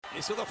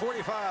He's to the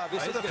 45.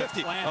 He's to the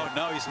 50. Oh,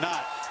 no, he's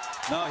not.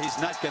 No,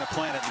 he's not going to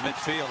plant it in the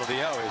midfield of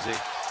the O, is he?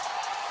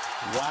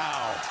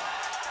 Wow.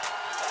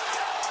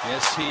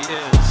 Yes, he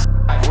is.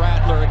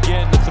 Rattler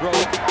again to throw.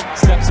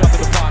 Steps up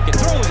in the pocket.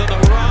 Throws on the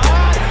run.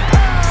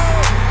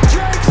 Oh,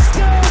 Jake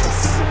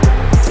Stutz!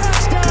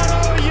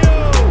 Touchdown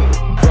OU!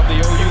 From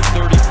the OU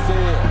 34.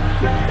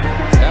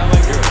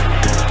 Ellinger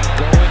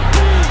going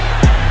deep.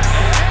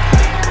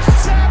 And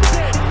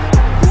intercepted!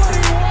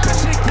 Woody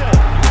Washington!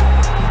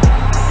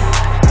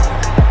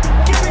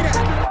 Give me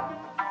that!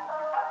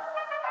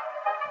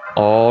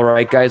 All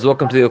right, guys,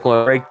 welcome to the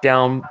Oklahoma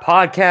Breakdown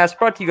podcast,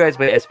 brought to you guys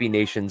by SB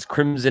Nation's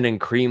Crimson and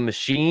Cream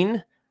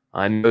Machine.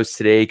 I'm your host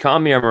today,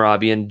 Kami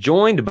Amarabian,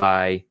 joined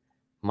by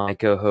my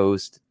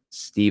co-host,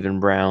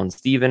 Stephen Brown.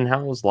 Stephen,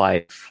 how was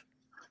life?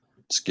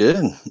 It's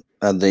good.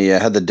 Had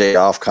the day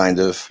off, kind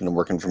of, and I'm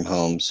working from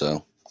home,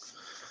 so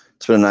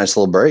it's been a nice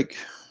little break.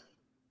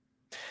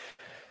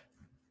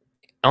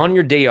 On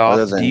your day off,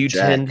 Other than do you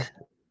Jack tend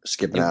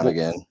skipping out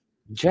again?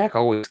 Jack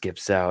always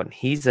skips out.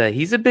 He's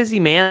a busy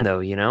man,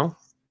 though. You know,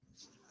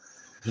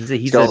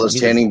 He's got all those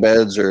tanning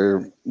beds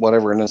or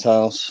whatever in his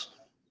house.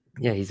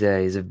 Yeah, he's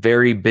a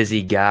very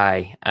busy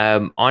guy.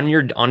 On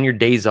your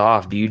days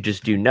off, do you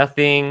just do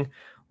nothing?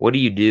 What do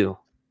you do?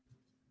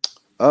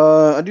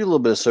 I do a little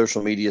bit of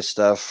social media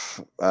stuff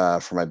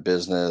for my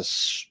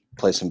business,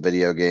 play some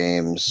video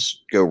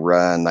games, go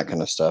run, that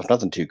kind of stuff.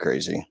 Nothing too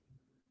crazy.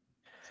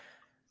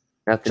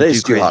 Nothing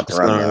Today's too too crazy. hot to Just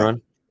run, gonna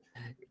though.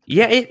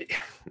 Yeah,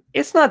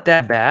 it's not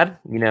that bad,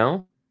 you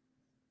know.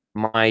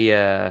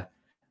 My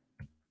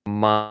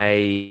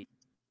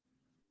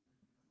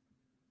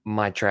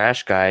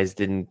trash guys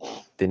didn't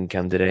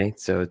come today,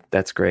 so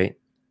that's great.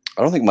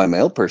 I don't think my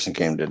mail person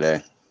came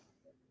today.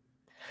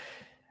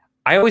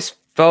 I always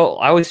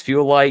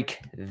feel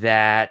like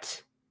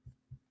that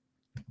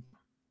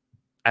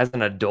as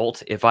an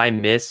adult, if I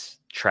miss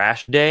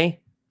trash day,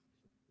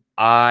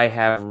 I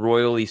have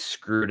royally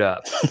screwed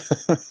up.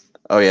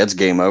 Oh yeah, it's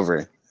game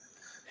over.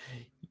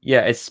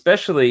 Yeah,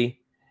 especially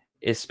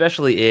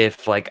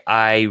if like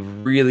I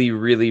really,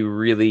 really,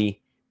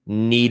 really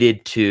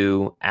needed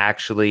to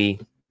actually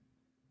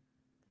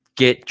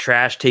get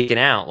trash taken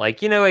out.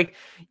 Like, you know, like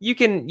you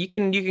can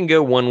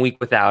go 1 week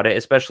without it,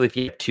 especially if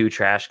you have 2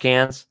 trash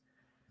cans.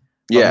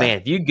 Yeah. But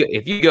man,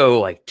 if you go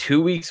like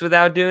 2 weeks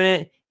without doing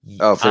it,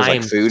 Oh, if there's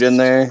like food in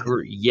there,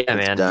 yeah,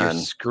 man, done.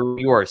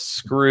 You are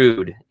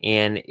screwed,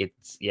 and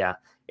it's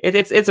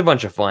a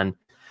bunch of fun.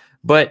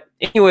 But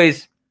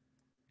anyways,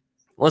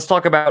 let's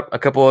talk about a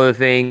couple other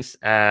things.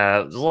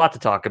 There's a lot to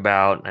talk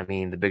about. I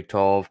mean, the Big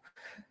 12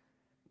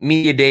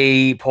 Media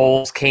Day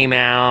polls came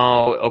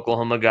out.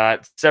 Oklahoma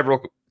got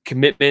several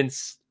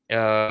commitments.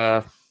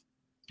 Things,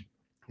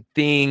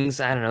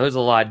 I don't know. There's a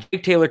lot.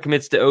 Jake Taylor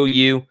commits to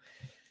OU.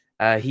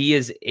 He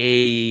is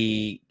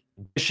a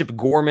Bishop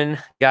Gorman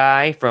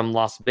guy from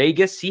Las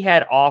Vegas. He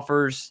had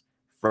offers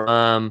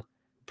from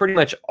pretty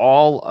much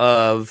all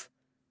of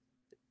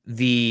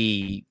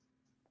the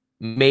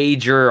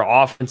major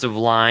offensive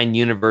line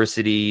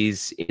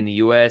universities in the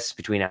U.S.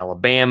 between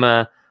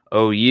Alabama,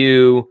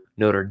 OU,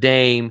 Notre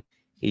Dame.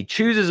 He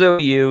chooses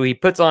OU. He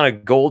puts on a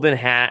golden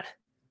hat.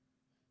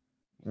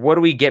 What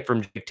do we get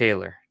from Jake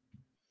Taylor?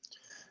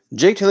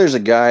 Jake Taylor's a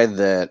guy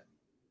that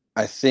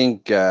I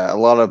think a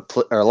lot of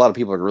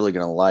people are really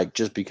going to like,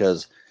 just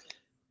because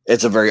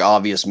it's a very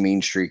obvious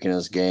mean streak in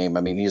his game.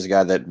 I mean, he's a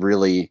guy that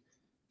really,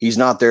 he's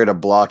not there to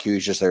block you.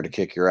 He's just there to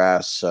kick your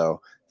ass.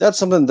 So that's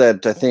something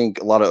that I think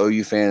a lot of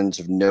OU fans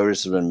have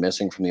noticed has been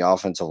missing from the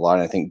offensive line.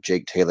 I think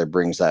Jake Taylor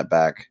brings that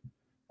back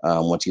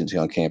once he gets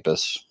on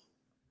campus.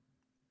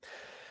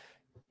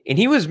 And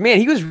he was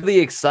really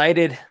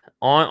excited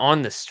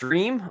on the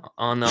stream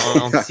on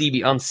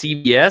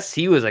CBS.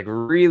 He was like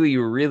really,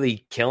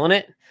 really killing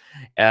it.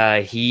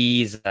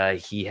 He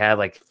had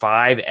like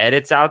 5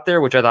 edits out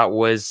there, which I thought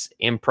was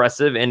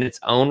impressive in its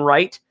own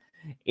right.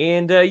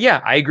 And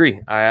yeah, I agree.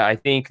 I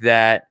think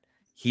that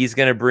he's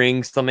going to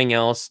bring something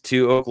else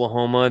to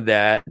Oklahoma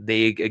that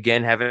they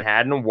again haven't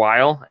had in a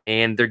while,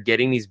 and they're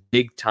getting these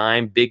big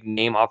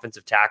name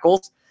offensive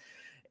tackles.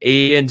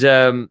 And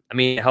I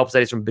mean, it helps that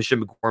he's from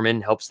Bishop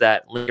Gorman. Helps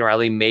that Lincoln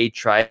Riley may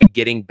try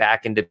getting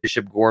back into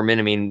Bishop Gorman.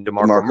 I mean,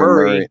 DeMarco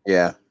Murray,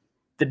 yeah,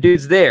 the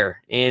dude's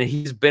there, and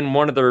he's been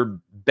one of their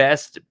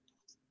best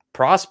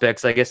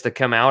prospects, I guess, to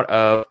come out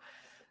of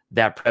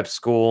that prep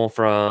school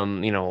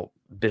from, you know,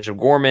 Bishop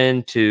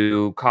Gorman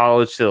to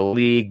college to the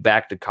league,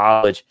 back to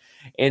college.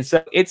 And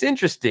so it's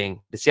interesting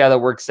to see how that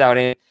works out.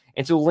 And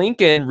so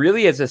Lincoln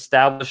really has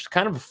established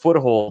kind of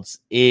footholds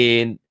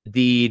in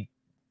the,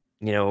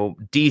 you know,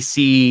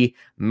 DC,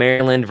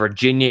 Maryland,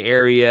 Virginia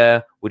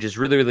area, which is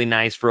really, really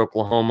nice for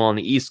Oklahoma on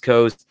the East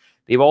Coast.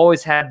 They've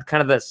always had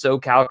kind of that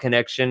SoCal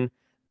connection.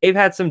 They've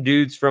had some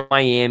dudes from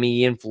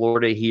Miami and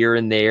Florida here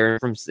and there,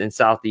 from in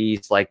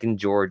Southeast, like in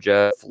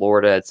Georgia,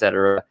 Florida,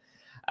 etc.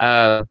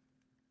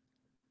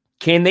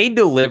 Can they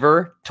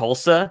deliver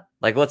Tulsa?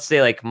 Like, let's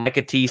say, like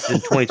Micah Teese in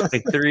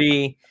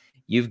 2023.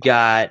 You've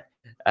got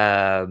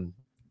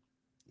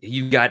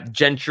you've got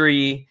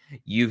Gentry,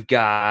 you've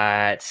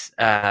got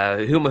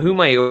who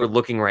am I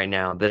overlooking right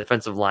now? The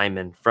defensive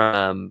lineman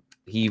from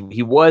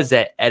he was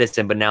at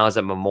Edison, but now is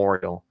at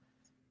Memorial.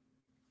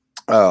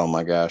 Oh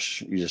my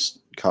gosh, you just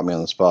caught me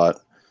on the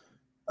spot.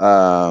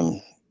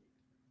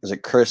 Is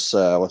it Chris?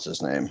 What's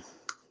his name?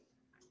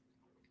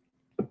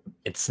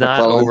 It's not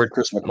McClellan? over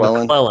Chris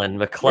McClellan.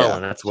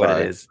 McClellan. Yeah, That's what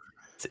sorry. it is.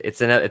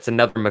 It's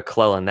another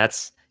McClellan.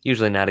 That's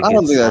usually not a I good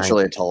don't think that's sign.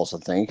 really a Tulsa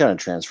thing. He kind of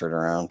transferred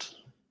around,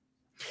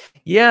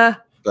 Yeah,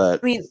 but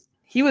I mean,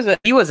 he was at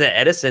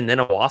Edison, then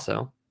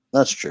Owasso.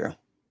 that's true.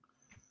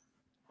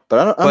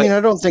 But I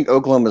don't think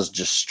Oklahoma's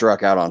just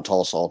struck out on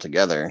Tulsa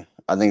altogether.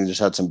 I think they just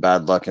had some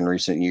bad luck in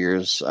recent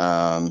years.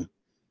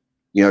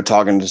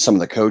 Talking to some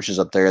of the coaches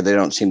up there, they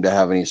don't seem to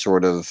have any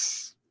sort of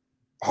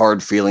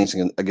hard feelings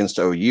against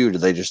OU. Do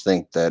they just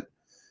think that,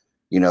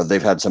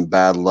 they've had some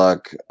bad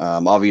luck?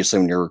 Obviously,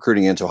 when you're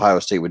recruiting into Ohio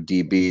State with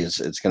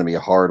DBs, it's going to be a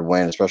hard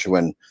win, especially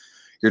when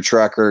your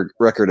track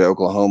record at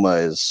Oklahoma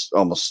is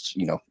almost,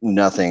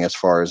 nothing as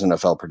far as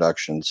NFL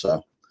production.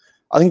 So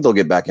I think they'll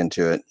get back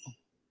into it.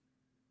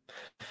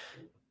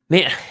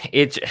 Man,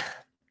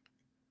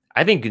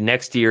 I think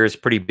next year is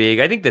pretty big.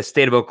 I think the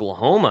state of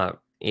Oklahoma,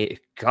 the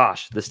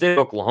state of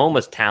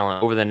Oklahoma's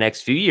talent over the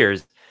next few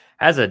years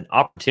has an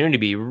opportunity to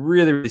be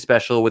really, really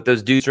special with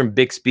those dudes from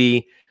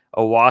Bixby.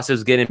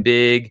 Owasso's getting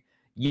big.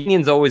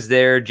 Union's always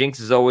there. Jinx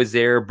is always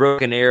there.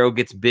 Broken Arrow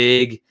gets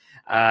big.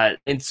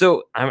 And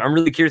so I'm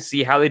really curious to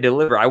see how they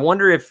deliver. I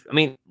wonder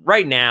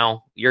right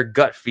now, your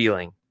gut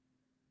feeling,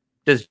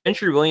 does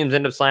Gentry Williams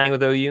end up signing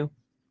with OU?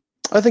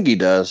 I think he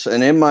does.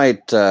 And it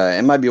might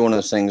be one of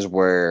those things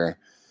where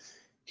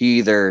he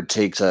either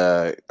takes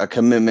a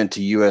commitment to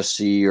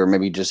USC or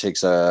maybe just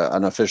takes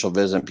an official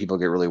visit and people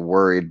get really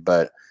worried.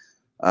 But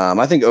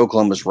I think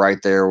Oklahoma's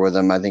right there with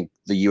him. I think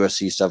the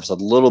USC stuff is a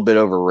little bit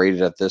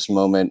overrated at this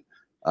moment,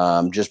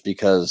 just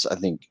because I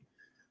think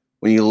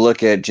when you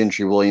look at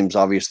Gentry Williams,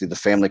 obviously the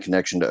family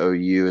connection to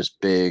OU is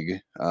big.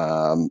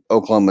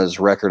 Oklahoma's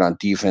record on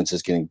defense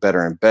is getting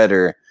better and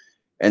better.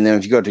 And then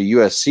if you go to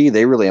USC,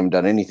 they really haven't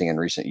done anything in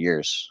recent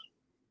years.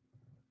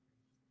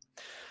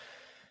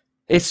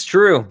 It's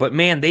true, but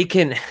man,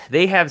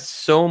 they have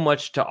so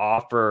much to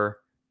offer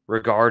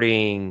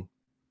regarding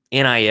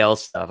NIL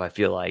stuff. I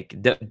feel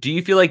like. Do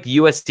you feel like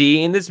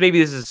USC, and this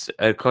is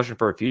a question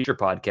for a future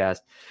podcast,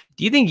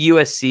 do you think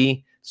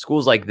USC,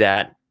 schools like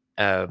that,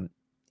 and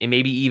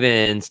maybe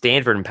even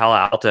Stanford and Palo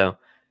Alto,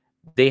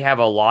 they have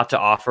a lot to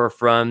offer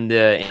from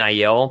the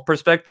NIL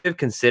perspective,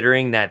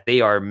 considering that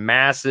they are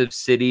massive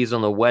cities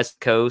on the West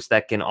Coast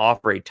that can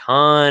offer a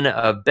ton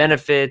of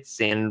benefits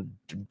and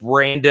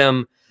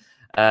random,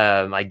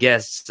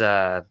 sponsorships,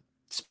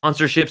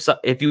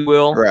 if you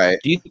will. Right.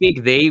 Do you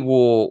think they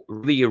will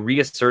really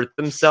reassert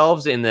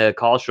themselves in the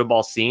college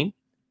football scene?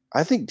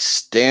 I think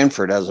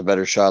Stanford has a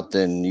better shot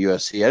than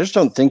USC. I just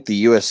don't think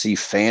the USC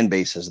fan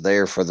base is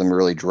there for them to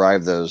really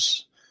drive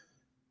those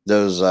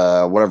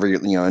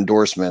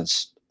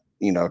endorsements,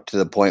 to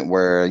the point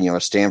where,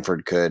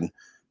 Stanford could.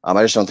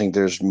 I just don't think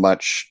there's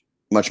much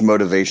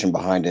motivation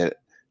behind it.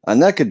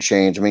 And that could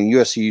change. I mean,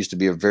 USC used to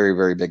be a very,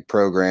 very big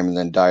program and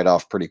then died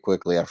off pretty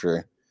quickly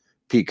after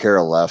Pete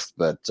Carroll left.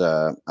 But,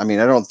 I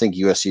don't think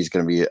USC is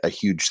going to be a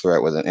huge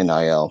threat with an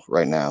NIL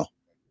right now.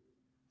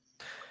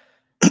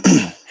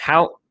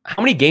 How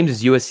many games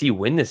does USC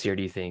win this year,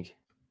 do you think?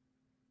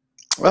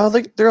 Well,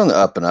 they're on the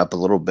up and up a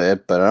little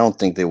bit, but I don't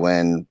think they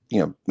win,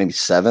 maybe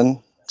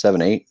 7,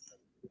 8,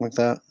 like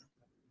that.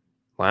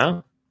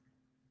 Wow.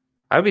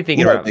 I would be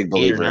thinking about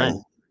 8 or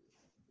 9.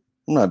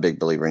 I'm not a big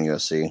believer in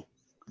USC.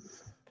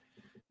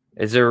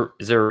 Is there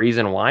a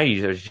reason why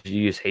you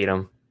just hate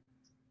them?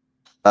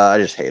 I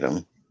just hate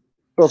them.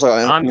 Also,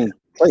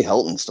 Clay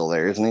Helton's still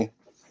there, isn't he?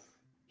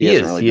 He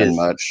hasn't really done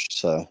much,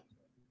 so.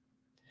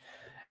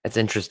 That's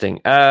interesting.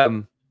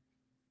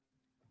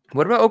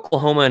 What about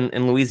Oklahoma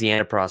and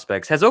Louisiana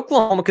prospects? Has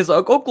Oklahoma, because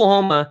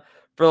Oklahoma,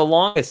 for the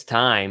longest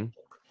time,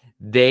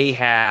 they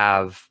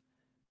have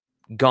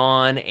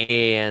gone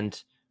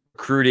and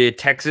recruited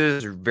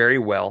Texas very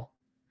well.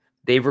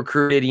 They've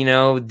recruited,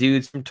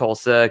 dudes from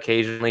Tulsa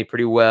occasionally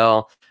pretty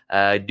well.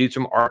 Dudes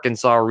from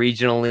Arkansas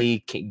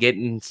regionally,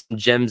 getting some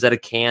gems out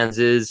of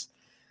Kansas.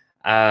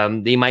 They've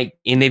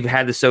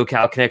had the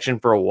SoCal connection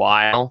for a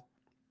while.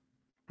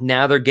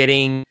 Now they're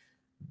getting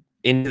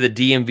into the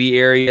DMV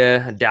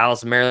area,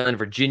 Dallas, Maryland,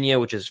 Virginia,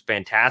 which is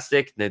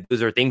fantastic.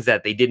 Those are things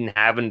that they didn't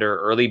have under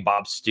early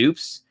Bob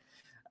Stoops.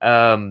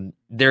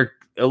 It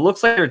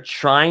looks like they're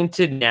trying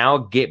to now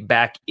get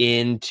back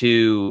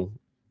into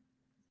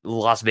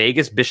Las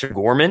Vegas, Bishop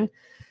Gorman.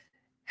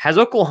 Has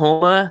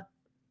Oklahoma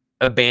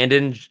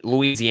abandoned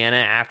Louisiana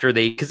after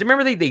because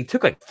remember they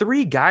took like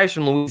 3 guys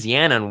from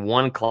Louisiana in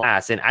one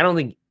class, and I don't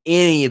think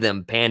any of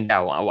them panned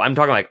out. I'm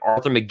talking like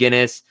Arthur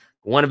McGinnis,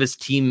 one of his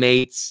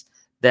teammates,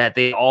 that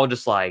they all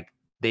just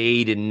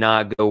they did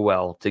not go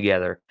well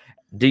together.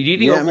 Do you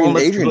think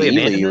Oklahoma's Adrian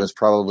really Ely was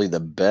probably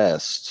the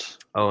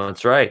best? Oh,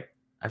 that's right.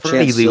 I forgot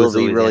Chance Ely was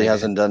Silvey really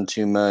hasn't done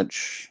too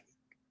much,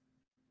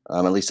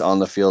 at least on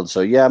the field. So,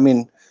 yeah,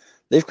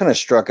 they've kind of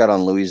struck out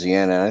on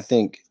Louisiana. And I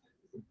think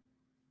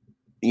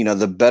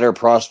the better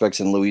prospects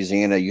in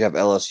Louisiana, you have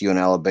LSU and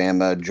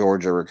Alabama,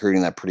 Georgia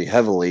recruiting that pretty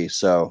heavily.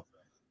 So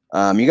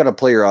you got to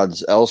play your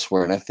odds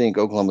elsewhere. And I think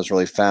Oklahoma's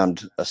really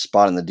found a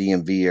spot in the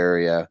DMV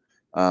area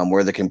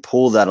where they can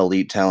pull that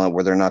elite talent,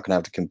 where they're not going to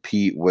have to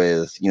compete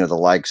with, the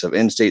likes of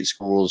in-state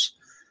schools,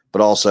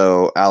 but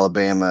also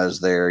Alabama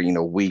is there,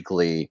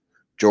 weekly.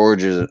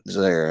 Georgia is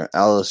there,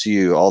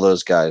 LSU, all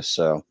those guys.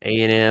 So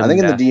A&M. I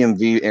think in the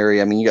DMV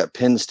area, you got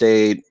Penn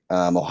State,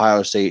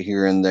 Ohio State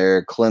here and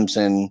there,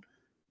 Clemson,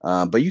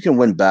 but you can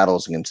win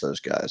battles against those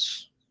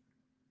guys.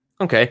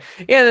 Okay.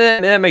 Yeah,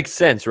 that makes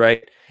sense,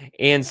 right?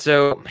 And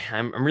so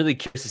I'm really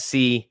curious to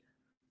see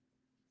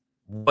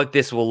what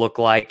this will look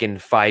like in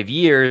 5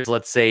 years.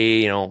 Let's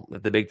say,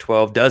 if the Big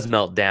 12 does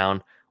melt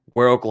down,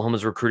 where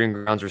Oklahoma's recruiting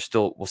grounds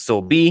will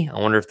still be. I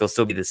wonder if they'll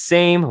still be the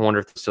same. I wonder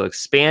if they'll still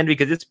expand,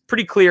 because it's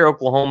pretty clear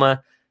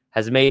Oklahoma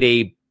has made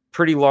a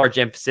pretty large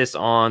emphasis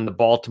on the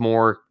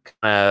Baltimore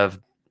kind of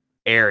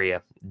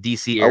area,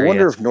 DC area. I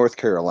wonder if North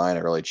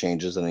Carolina really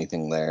changes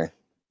anything there.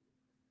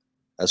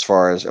 As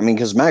far as,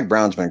 because Mac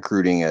Brown's been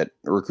recruiting at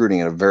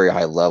a very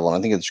high level, and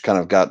I think it's kind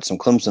of got some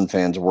Clemson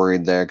fans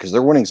worried there because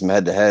they're winning some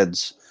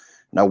head-to-heads,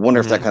 and I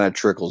wonder if that kind of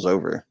trickles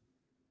over.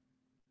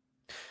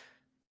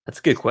 That's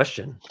a good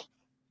question.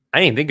 I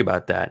didn't think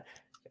about that.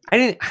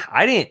 I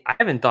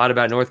haven't thought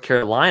about North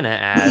Carolina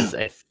as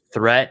a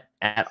threat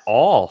at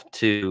all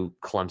to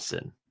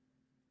Clemson.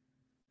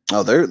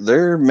 Oh,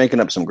 they're making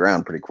up some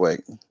ground pretty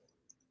quick.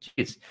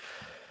 Jeez.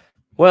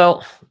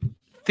 Well,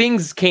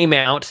 things came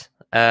out.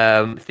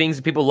 Things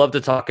that people love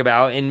to talk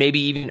about and maybe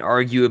even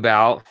argue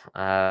about.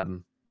 All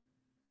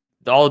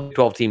the Big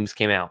 12 teams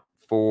came out.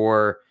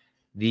 For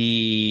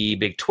the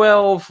Big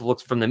 12,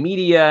 looks from the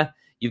media,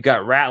 you've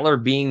got Rattler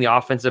being the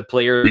offensive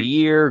player of the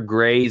year.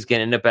 Gray's going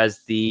to end up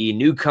as the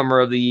newcomer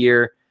of the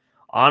year.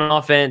 On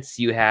offense,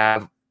 you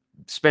have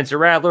Spencer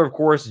Rattler, of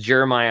course,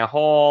 Jeremiah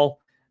Hall.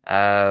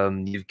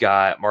 You've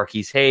got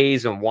Marquise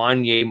Hayes and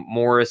Wanye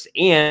Morris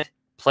and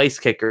place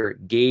kicker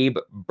Gabe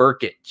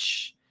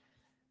Burkich.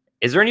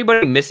 Is there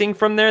anybody missing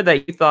from there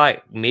that you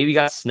thought maybe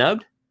got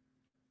snubbed?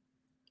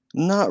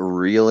 Not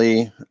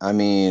really.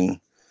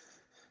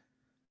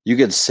 You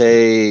could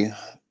say...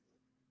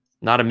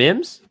 Not a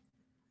Mims?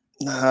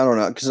 I don't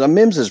know, because a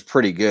Mims is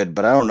pretty good,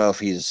 but I don't know if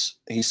he's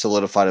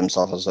solidified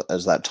himself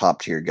as that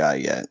top tier guy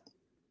yet.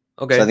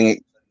 Okay. So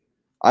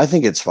I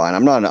think it's fine.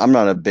 I'm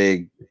not a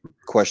big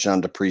question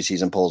on the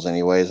preseason polls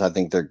anyways. I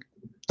think the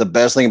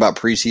best thing about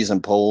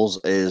preseason polls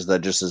is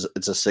that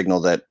it's a signal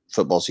that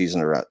football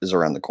season is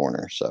around the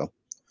corner. So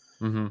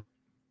I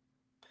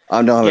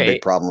don't have a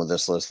big problem with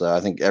this list, though. I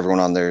think everyone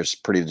on there is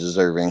pretty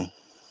deserving.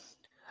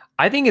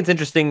 I think it's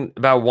interesting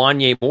about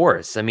Wanye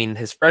Morris.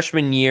 His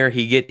freshman year,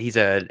 he's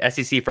a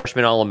SEC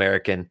freshman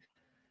All-American.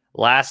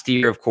 Last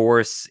year, of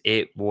course,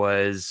 it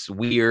was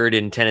weird,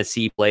 and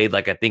Tennessee played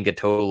I think a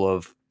total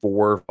of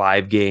 4 or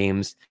 5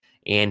 games,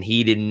 and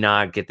he did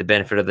not get the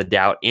benefit of the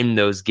doubt in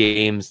those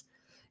games.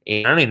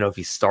 And I don't even know if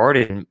he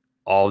started in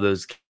all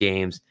those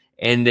games.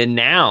 And then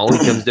now he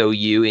comes to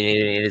OU, and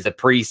it is a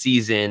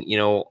preseason,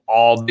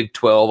 all Big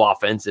 12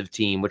 offensive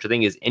team, which I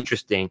think is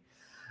interesting.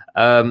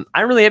 I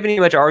don't really have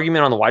any much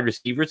argument on the wide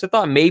receivers. I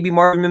thought maybe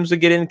Marvin Mims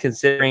would get in,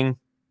 considering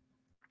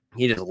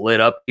he just lit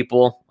up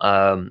people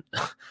on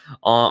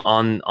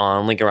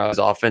Lincoln Riley's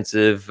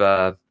offensive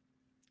side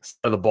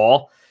of the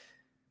ball.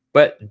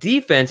 But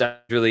defense is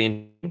really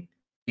interesting,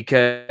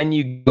 because then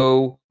you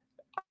go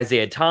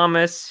Isaiah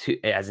Thomas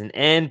as an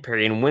end,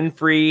 Perrion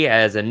Winfrey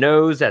as a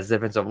nose, as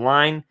defensive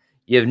line.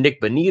 You have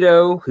Nick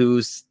Bonito,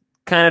 who's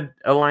kind of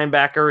a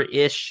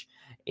linebacker-ish.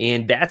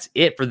 And that's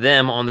it for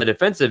them on the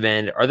defensive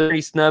end. Are there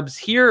any snubs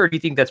here, or do you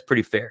think that's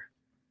pretty fair?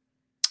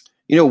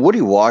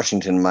 Woody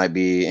Washington might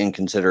be in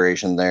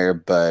consideration there,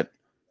 but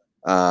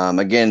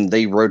again,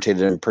 they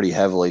rotated him pretty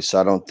heavily,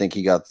 so I don't think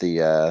he got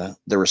the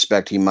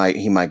respect he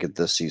might get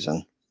this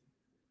season.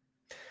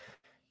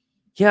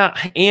 Yeah,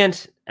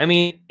 and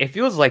it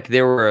feels like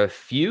there were a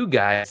few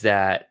guys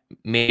that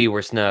maybe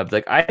were snubbed.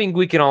 I think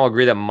we can all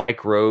agree that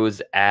Mike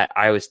Rose at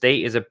Iowa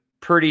State is a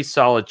pretty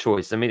solid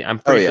choice. I'm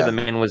pretty sure the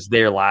man was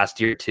there last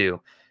year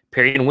too.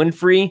 Perrion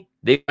Winfrey,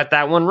 they got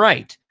that one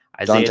right.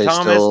 Isaiah Dante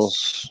Thomas,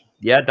 Stills.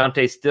 Yeah,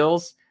 Dante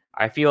Stills.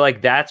 I feel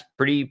like that's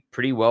pretty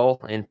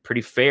well and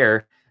pretty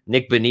fair.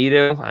 Nick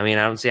Bonito, I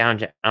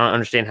don't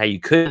understand how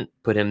you couldn't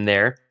put him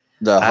there.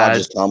 The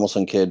Hodges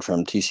Tomlinson kid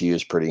from TCU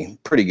is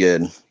pretty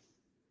good.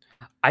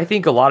 I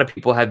think a lot of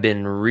people have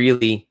been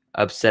really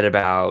upset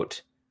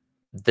about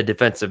the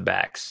defensive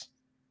backs.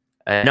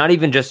 Not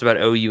even just about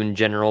OU in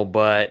general,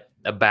 but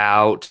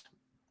about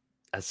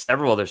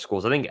several other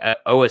schools. I think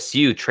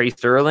OSU, Trey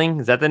Sterling,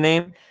 is that the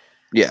name?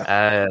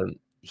 Yeah.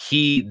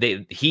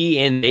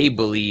 They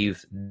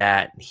believe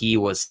that he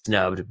was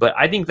snubbed, but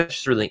I think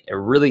that's really a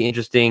really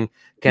interesting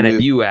kind of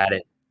view at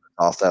it.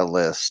 Off that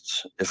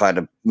list, if I had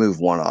to move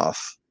one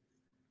off.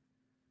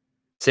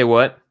 Say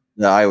what?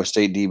 The Iowa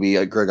State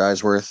DB, Greg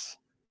Eisworth.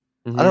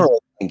 I don't really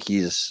think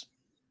he's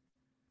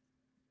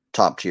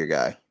top tier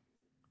guy.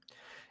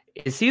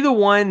 Is he the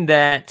one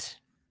that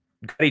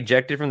got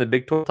ejected from the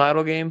Big 12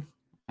 title game?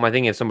 Am I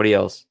thinking of somebody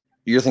else?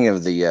 You're thinking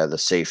of the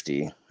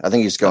safety. I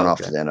think he's going Oh,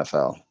 off okay. to the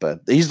NFL,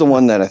 but he's the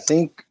one that I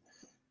think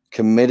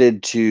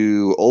committed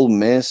to Ole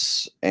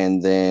Miss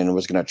and then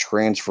was going to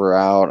transfer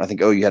out. I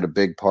think OU had a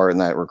big part in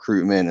that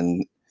recruitment,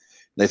 and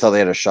they thought they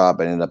had a shot,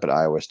 but ended up at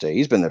Iowa State.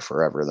 He's been there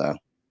forever,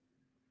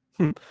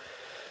 though.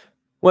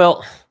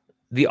 Well,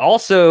 the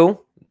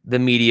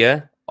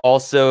media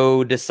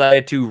also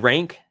decided to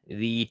rank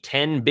the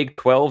 10 Big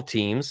 12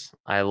 teams.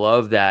 I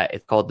love that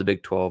it's called the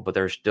Big 12, but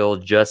there's still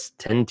just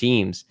 10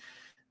 teams.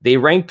 They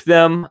ranked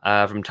them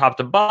from top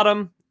to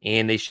bottom,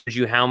 and they showed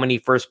you how many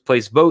first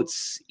place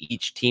votes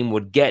each team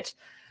would get,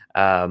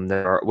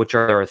 there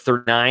are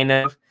 39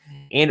 of.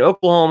 And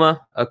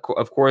Oklahoma,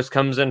 of course,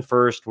 comes in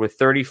first with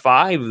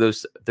 35 of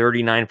those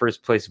 39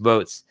 first place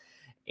votes.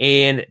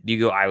 And you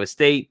go Iowa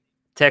State,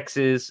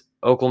 Texas,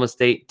 Oklahoma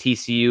State,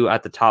 TCU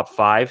at the top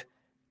 5.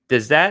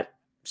 Does that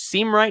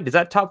seem right? Does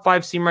that top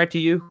 5 seem right to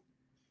you?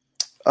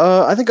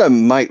 I think I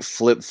might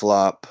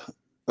flip-flop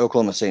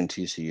Oklahoma State and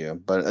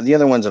TCU, but the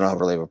other ones I don't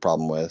really have a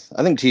problem with.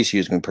 I think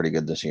TCU's been pretty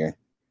good this year.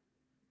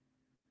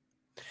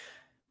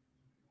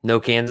 No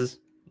Kansas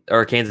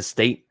or Kansas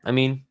State, I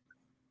mean.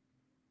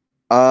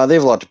 They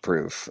have a lot to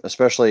prove,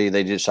 especially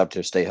they just have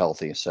to stay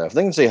healthy. So if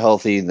they can stay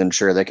healthy, then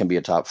sure, they can be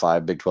a top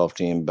 5 Big 12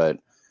 team, but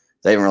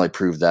they haven't really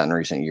proved that in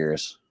recent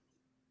years.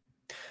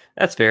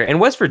 That's fair. And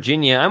West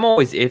Virginia, I'm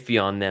always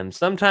iffy on them.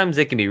 Sometimes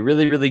they can be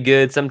really, really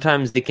good.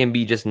 Sometimes they can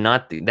be just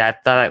not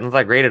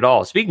that great at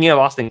all. Speaking of,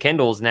 Austin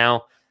Kendall's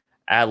now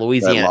at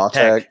Louisiana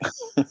Tech.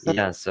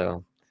 Yeah,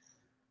 so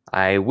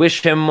I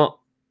wish him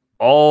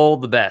all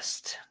the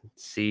best.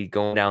 See,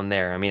 going down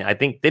there. I mean, I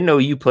think didn't know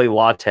you play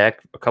La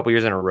Tech a couple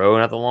years in a row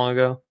not that long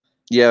ago.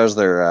 Yeah, it was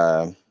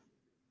their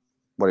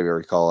what do you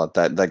recall it?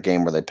 That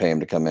game where they pay him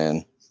to come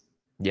in.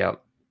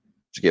 Yep.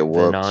 To get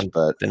whooped,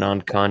 but the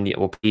non-con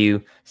will pay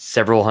you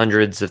several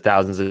hundreds of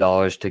thousands of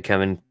dollars to come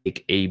and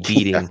take a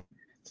beating.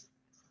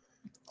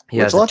 He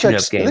has a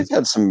tune-up game. They've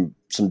had some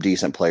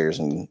decent players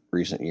in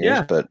recent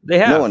years, but they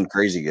have. No one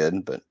crazy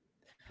good, but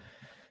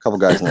a couple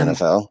guys in the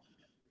NFL.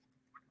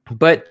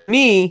 But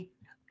me,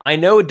 I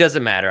know it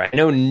doesn't matter. I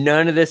know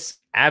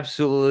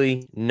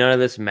absolutely none of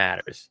this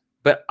matters.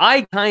 But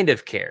I kind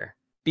of care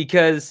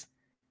because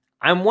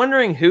I'm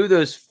wondering who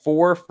those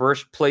 4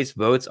 first place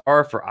votes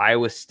are for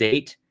Iowa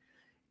State.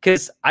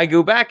 Because you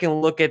go back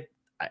and look at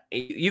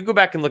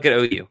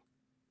OU.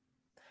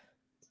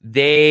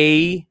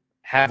 They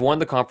have won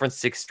the conference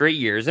 6 straight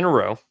years in a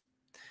row.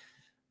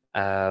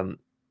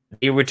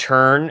 They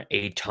return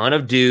a ton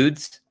of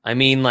dudes. I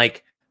mean,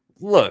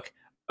 look,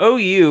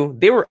 OU,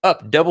 they were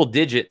up double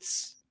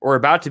digits or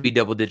about to be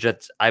double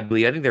digits, I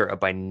believe. I think they were up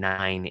by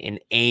 9 in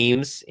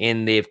Ames,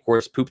 and they, of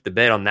course, pooped the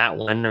bed on that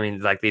one. I mean,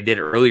 like they did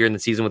earlier in the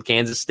season with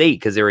Kansas State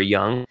because they were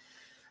young.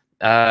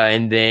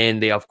 And then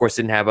they, of course,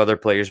 didn't have other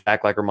players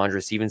back like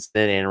Ramondre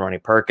Stevenson and Ronnie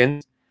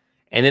Perkins.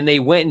 And then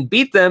they went and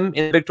beat them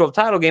in the Big 12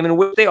 title game, in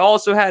which they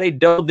also had a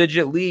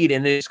double-digit lead,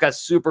 and they just got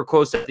super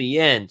close at the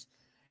end.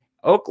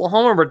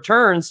 Oklahoma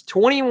returns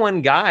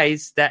 21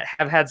 guys that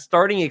have had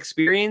starting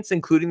experience,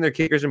 including their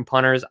kickers and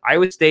punters.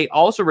 Iowa State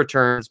also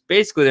returns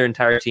basically their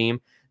entire team.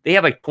 They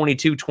have like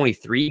 22,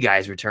 23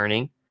 guys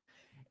returning.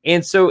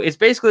 And so it's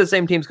basically the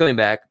same teams coming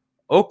back.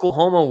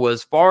 Oklahoma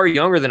was far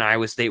younger than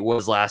Iowa State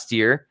was last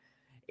year.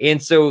 And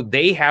so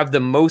they have the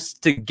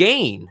most to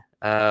gain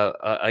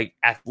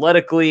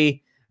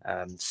athletically,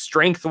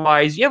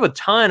 strength-wise. You have a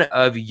ton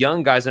of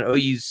young guys on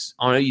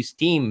OU's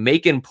team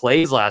making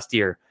plays last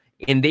year,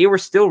 and they were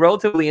still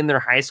relatively in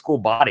their high school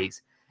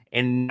bodies.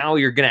 And now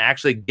you're going to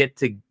actually get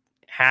to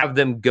have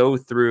them go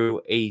through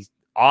a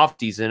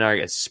off-season, or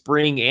a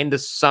spring and a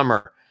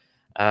summer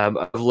of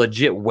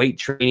legit weight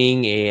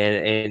training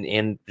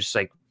and just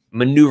like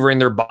maneuvering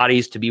their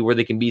bodies to be where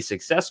they can be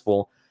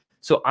successful.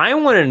 So I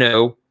want to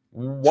know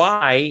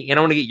why, and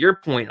I want to get your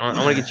point on,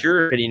 I want to get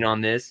your opinion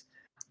on this.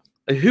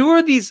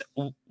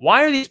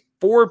 Why are these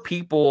 4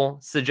 people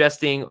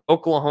suggesting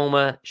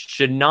Oklahoma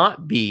should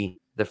not be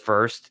the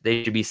first?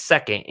 They should be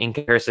second in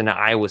comparison to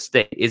Iowa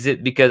State. Is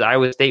it because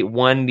Iowa State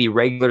won the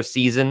regular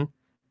season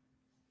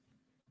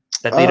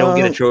that they don't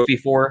get a trophy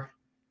for?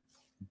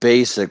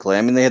 Basically,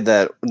 I mean,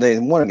 they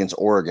won against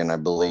Oregon, I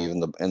believe,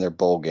 in their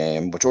bowl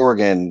game, which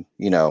Oregon,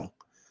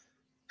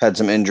 had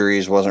some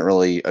injuries, wasn't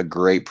really a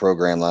great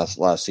program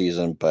last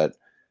season, but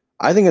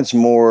I think it's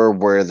more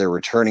where they're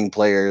returning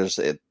players.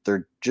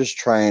 They're just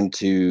trying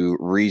to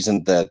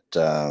reason that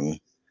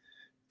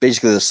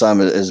basically the sum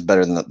is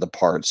better than the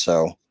parts.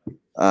 So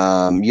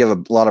you have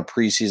a lot of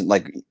preseason,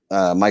 like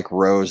Mike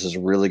Rose is a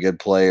really good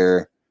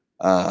player.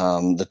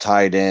 The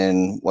tight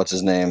end, what's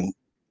his name?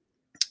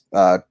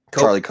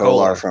 Charlie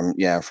Kolar from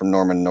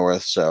Norman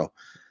North. So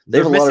they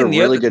have a lot of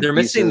really good. They're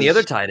missing the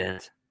other tight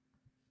end.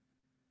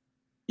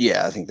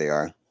 Yeah, I think they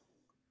are.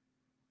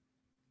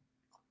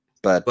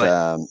 But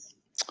I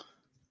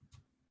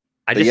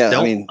just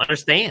don't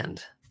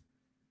understand.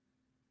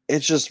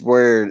 It's just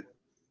where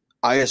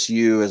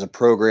ISU is a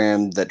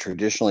program that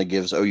traditionally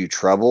gives OU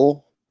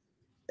trouble,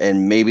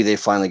 and maybe they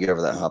finally get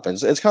over that hump.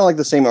 It's kind of like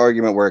the same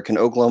argument where can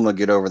Oklahoma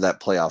get over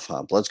that playoff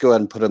hump? Let's go ahead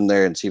and put them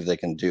there and see if they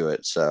can do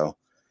it. So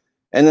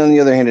And then on the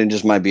other hand, it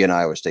just might be an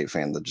Iowa State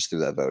fan that just threw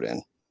that vote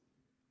in.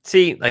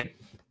 See, like,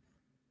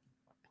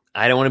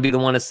 I don't want to be the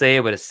one to say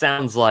it, but it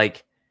sounds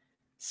like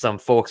some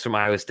folks from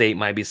Iowa State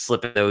might be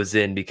slipping those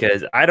in,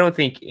 because I don't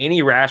think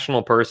any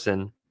rational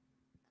person,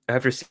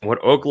 after seeing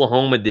what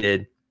Oklahoma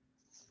did,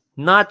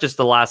 not just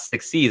the last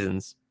 6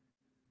 seasons,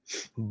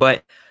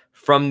 but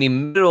from the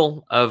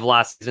middle of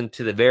last season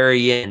to the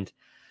very end,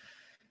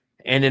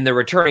 and then they're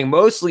returning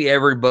mostly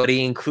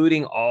everybody,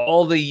 including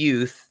all the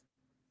youth,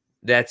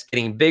 that's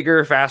getting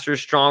bigger, faster,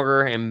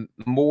 stronger, and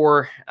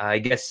more,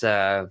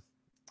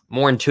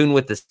 more in tune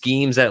with the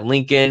schemes that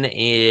Lincoln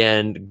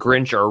and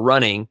Grinch are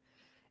running.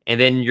 And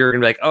then you're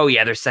gonna be like, oh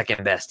yeah, they're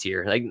second best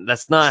here. Like,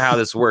 that's not how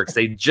this works.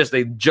 They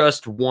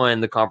just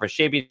won the conference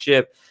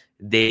championship.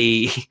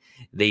 They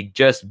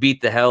just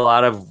beat the hell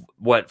out of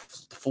what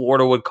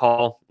Florida would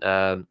call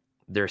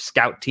their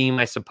scout team,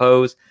 I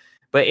suppose.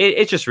 But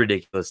it's just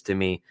ridiculous to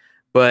me.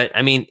 But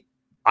I mean,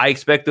 I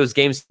expect those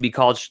games to be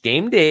college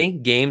game day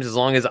games, as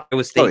long as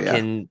Iowa State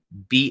can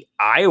beat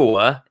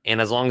Iowa,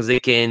 and as long as they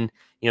can,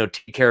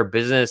 take care of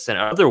business in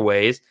other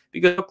ways,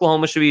 because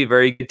Oklahoma should be a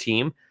very good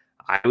team.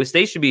 Iowa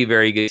State should be a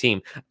very good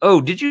team.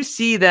 Oh, did you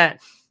see that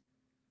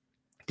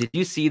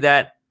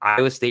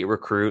Iowa State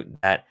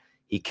recruit that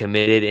he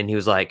committed and he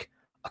was like,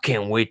 I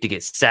can't wait to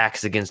get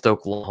sacks against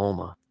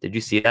Oklahoma? Did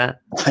you see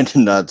that? I did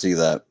not see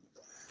that.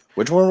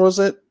 Which one was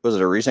it? Was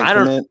it a recent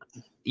commit?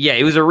 Yeah,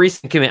 it was a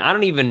recent commit. I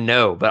don't even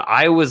know, but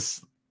I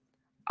was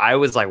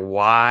like,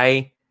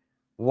 why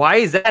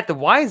is that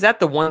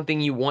the one thing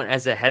you want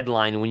as a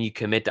headline when you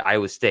commit to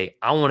Iowa State?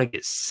 I want to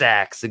get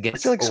sacks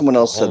against. I feel like someone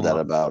else said that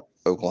about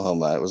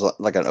Oklahoma. It was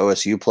like an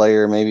OSU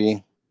player,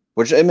 maybe,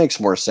 which it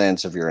makes more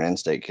sense if you're an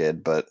in-state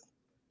kid, but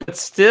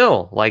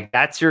still, like,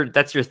 that's your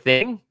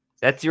thing.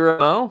 That's your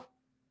MO.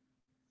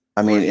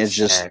 I mean, it's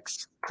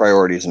just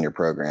priorities in your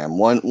program.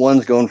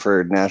 One's going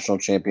for national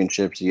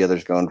championships, the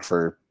other's going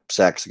for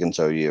sacks against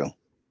OU.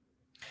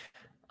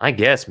 I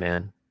guess,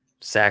 man,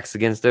 sacks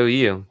against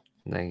OU.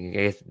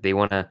 Like, they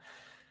want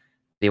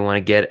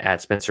to get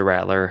at Spencer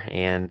Rattler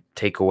and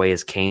take away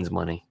his Canes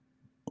money.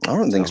 I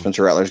don't think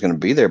Spencer Rattler's going to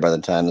be there by the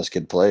time this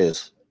kid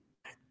plays.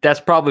 That's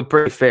probably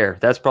pretty fair.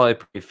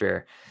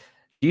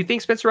 Do you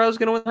think Spencer Rattler's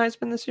going to win the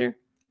Heisman this year?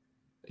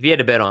 If you had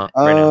to bet on it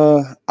right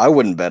now. I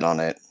wouldn't bet on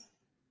it.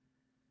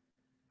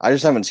 I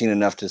just haven't seen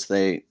enough to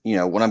say,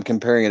 when I'm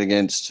comparing it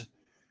against,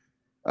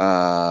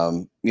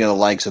 the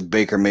likes of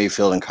Baker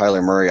Mayfield and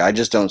Kyler Murray, I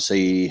just don't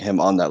see him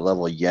on that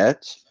level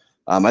yet.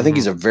 I think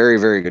he's a very,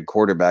 very good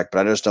quarterback,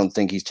 but I just don't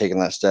think he's taken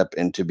that step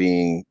into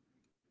being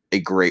a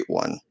great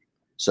one.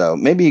 So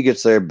maybe he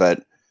gets there,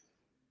 but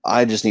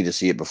I just need to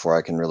see it before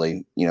I can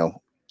really,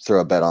 throw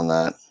a bet on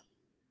that.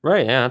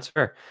 Right. Yeah, that's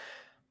fair.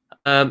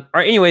 All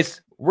right.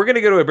 Anyways, we're going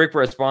to go to a break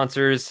for our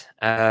sponsors.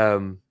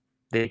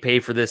 They pay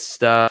for this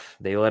stuff.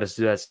 They let us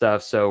do that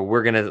stuff. So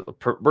we're going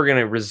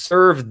to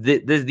reserve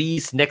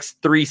these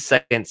next 3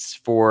 seconds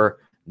for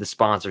the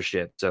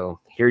sponsorship. So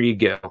here you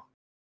go.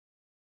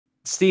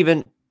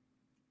 Steven,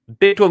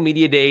 Big 12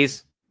 Media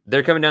Days,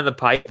 they're coming down the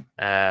pipe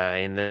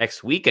in the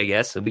next week, I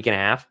guess, a week and a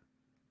half.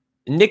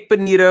 Nick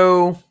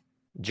Bonito,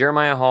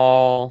 Jeremiah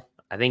Hall,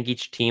 I think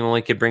each team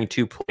only could bring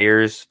 2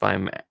 players, if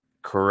I'm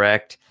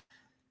correct.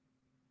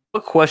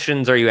 What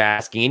questions are you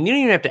asking? And you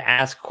don't even have to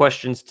ask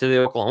questions to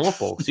the Oklahoma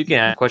folks. You can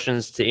ask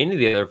questions to any of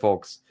the other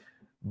folks.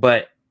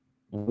 But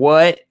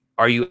what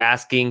are you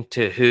asking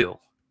to who?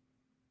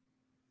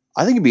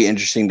 I think it'd be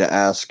interesting to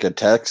ask a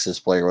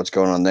Texas player what's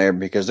going on there,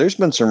 because there's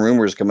been some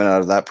rumors coming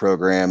out of that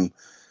program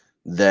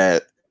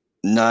that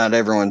not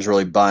everyone's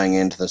really buying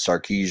into the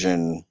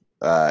Sarkisian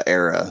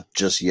era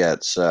just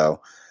yet.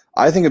 So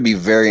I think it'd be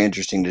very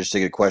interesting just to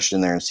get a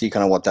question there and see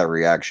kind of what that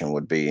reaction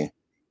would be.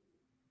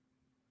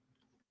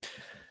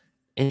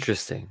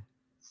 Interesting.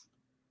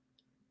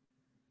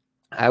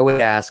 I would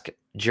ask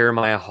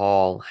Jeremiah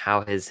Hall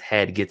how his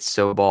head gets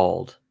so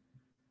bald.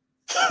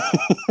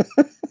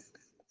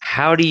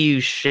 How do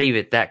you shave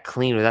it that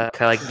clean without,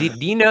 like, do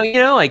you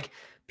know, like,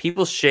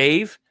 people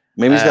shave?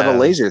 Maybe he's got a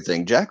laser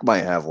thing. Jack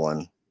might have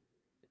one.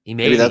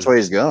 Maybe that's why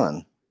he's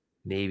gone.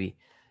 Maybe.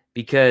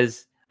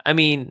 Because, I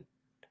mean,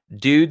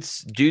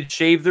 dudes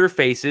shave their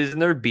faces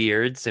and their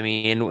beards. I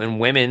mean, and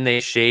women,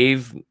 they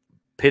shave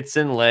pits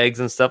and legs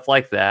and stuff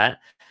like that.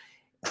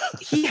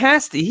 He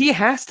has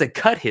to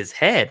cut his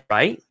head,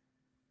 right?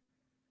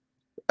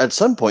 At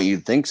some point,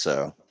 you'd think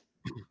so.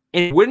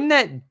 And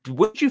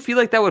wouldn't you feel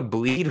like that would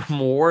bleed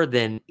more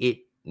than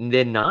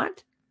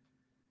not?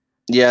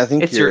 Yeah, I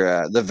think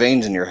the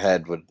veins in your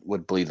head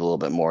would bleed a little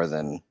bit more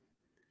than,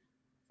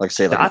 like,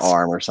 say, like an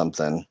arm or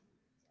something.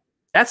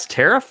 That's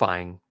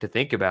terrifying to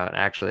think about,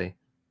 actually.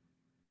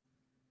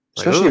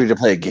 Especially if you to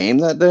play a game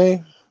that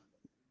day.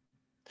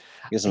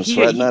 Get some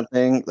sweat in that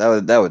thing.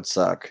 That would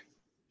suck.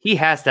 He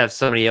has to have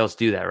somebody else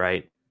do that,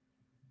 right?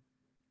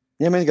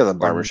 Yeah, I mean, he's got a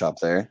barbershop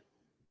there.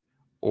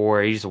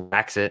 Or you just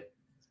wax it.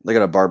 They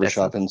got a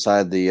barbershop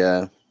inside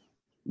the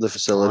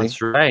facility.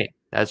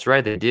 That's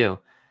right. They do.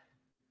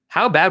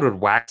 How bad would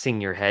waxing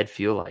your head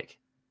feel like?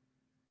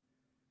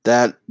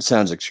 That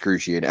sounds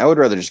excruciating. I would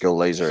rather just go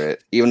laser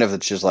it, even if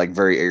it's just like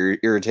very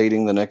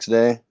irritating the next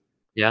day.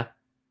 Yeah.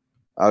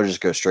 I would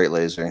just go straight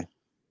laser.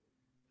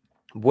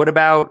 What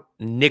about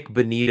Nick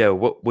Bonito?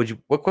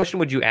 What question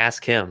would you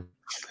ask him?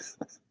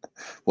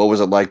 What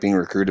was it like being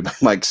recruited by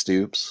Mike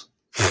Stoops?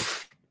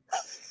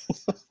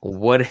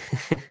 What?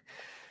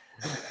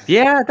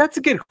 Yeah, that's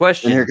a good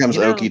question. And here comes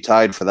Okie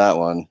tied for that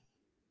one.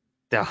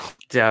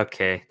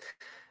 Okay.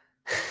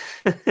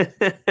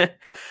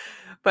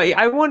 But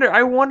I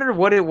wonder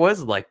what it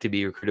was like to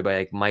be recruited by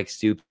like Mike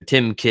Stoops,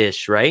 Tim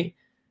Kish, right?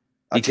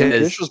 Tim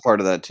Kish was part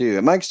of that too.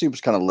 And Mike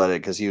Stoops kind of led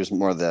it because he was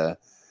more the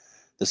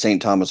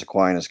St. Thomas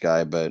Aquinas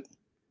guy, but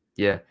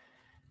yeah.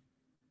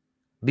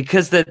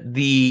 Because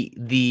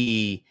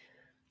the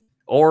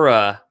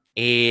aura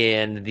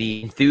and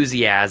the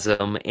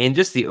enthusiasm and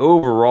just the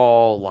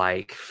overall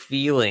like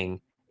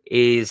feeling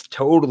is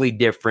totally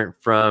different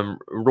from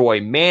Roy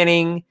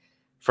Manning,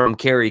 from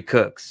Kerry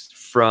Cooks,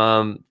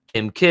 from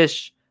Tim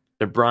Kish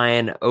to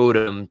Brian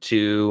Odom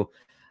to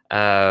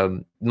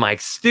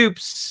Mike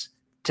Stoops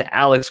to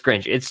Alex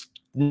Grinch. It's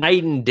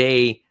night and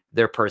day,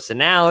 their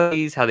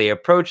personalities, how they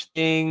approach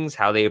things,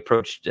 how they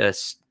approach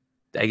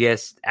I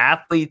guess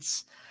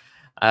athletes.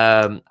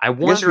 I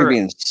wonder, guess if you're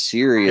being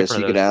serious,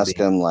 you could ask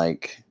them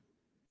like,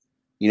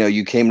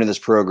 you came to this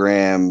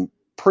program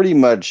pretty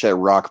much at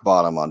rock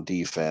bottom on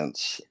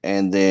defense,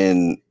 and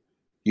then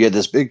you had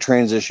this big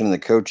transition in the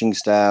coaching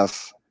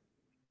staff.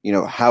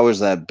 How has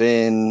that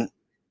been?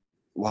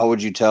 How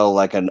would you tell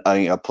like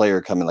a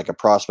player coming, like a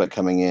prospect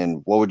coming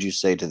in? What would you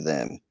say to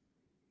them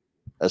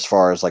as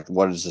far as like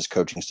what does this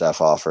coaching staff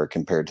offer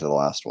compared to the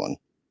last one?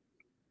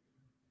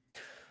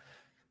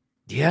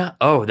 Yeah.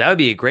 Oh, that would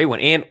be a great one.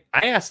 And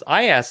I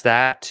asked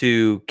that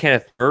to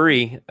Kenneth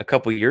Murray a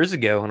couple years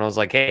ago, and I was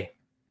like, "Hey,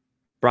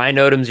 Brian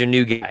Odom's your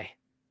new guy.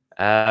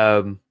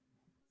 How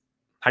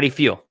do you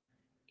feel?"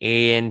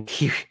 And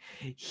he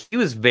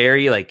was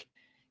very like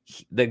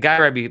the guy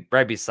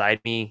right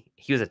beside me.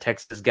 He was a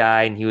Texas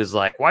guy, and he was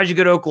like, "Why'd you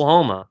go to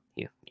Oklahoma?"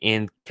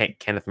 And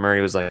Kenneth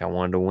Murray was like, "I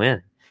wanted to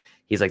win."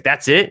 He's like,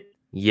 "That's it?"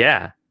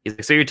 Yeah. He's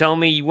like, "So you're telling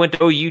me you went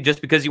to OU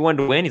just because you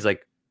wanted to win?" He's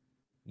like,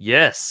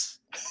 "Yes."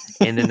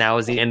 And then that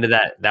was the end of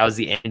that. That was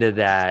the end of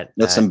that.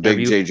 That's some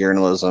big J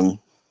journalism.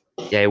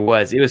 Yeah, it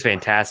was. It was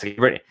fantastic.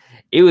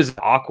 It was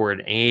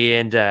awkward,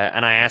 and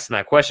I asked him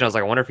that question. I was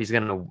like, I wonder if he's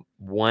going to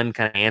one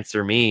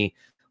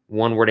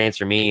word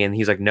answer me, and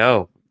he's like,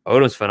 no,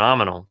 Odom's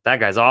phenomenal.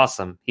 That guy's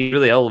awesome. He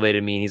really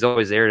elevated me, and he's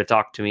always there to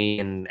talk to me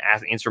and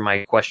answer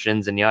my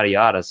questions and yada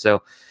yada.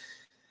 So,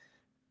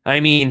 I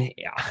mean,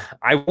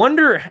 I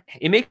wonder.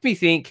 It makes me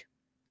think.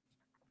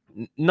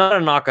 Not a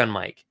knock on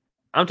Mike.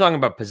 I'm talking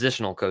about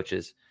positional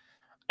coaches.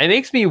 It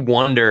makes me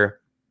wonder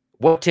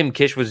what Tim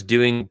Kish was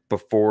doing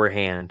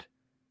beforehand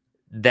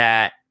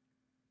that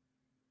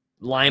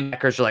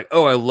linebackers are like,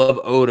 oh, I love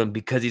Odom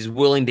because he's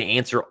willing to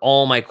answer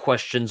all my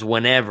questions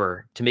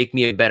whenever to make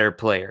me a better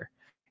player.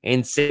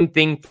 And same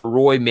thing for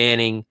Roy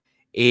Manning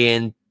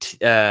and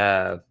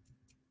Kerry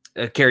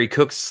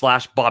Cooks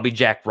 / Bobby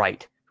Jack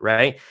Wright,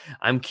 right?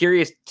 I'm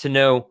curious to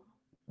know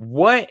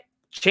what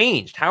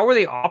changed. How are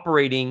they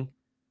operating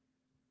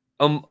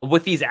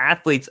with these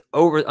athletes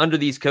under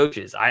these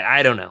coaches?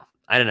 I don't know.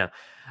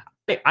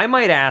 I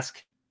might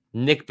ask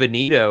Nick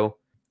Bonito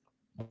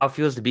how it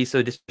feels to be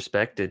so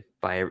disrespected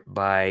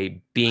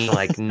by being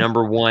like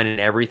number one in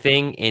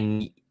everything.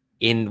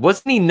 In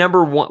wasn't he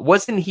number one?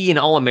 Wasn't he an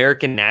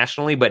All-American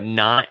nationally, but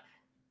not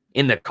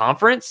in the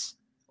conference?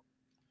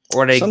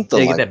 Or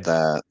something like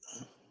that.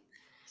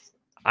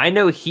 I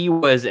know he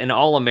was an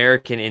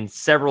All-American in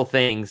several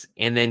things,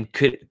 and then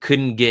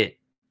couldn't get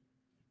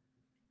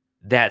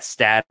that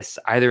status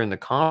either in the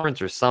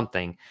conference or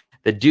something.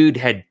 The dude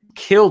had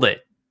killed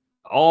it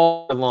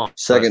all along.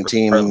 Second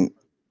team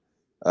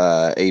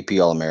AP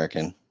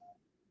All-American.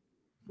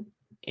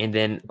 And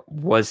then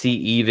was he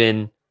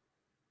even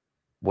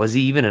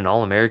an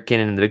All-American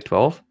in the Big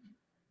 12?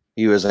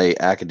 He was a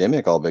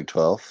academic All Big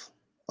 12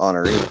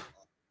 honoree.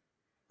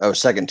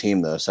 Second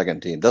team though.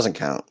 Second team doesn't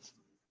count.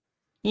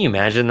 Can you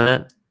imagine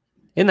that?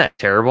 Isn't that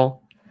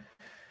terrible?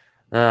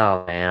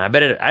 Oh man, I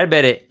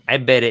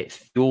bet it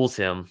fuels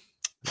him.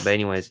 But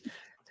anyways,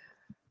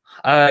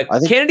 I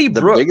think Kennedy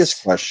the Brooks.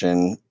 biggest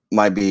question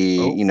might be,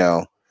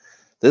 this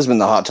has been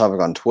the hot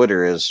topic on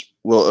Twitter is,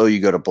 will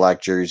OU go to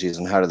black jerseys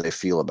and how do they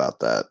feel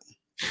about that?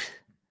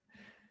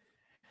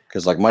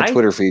 Because like my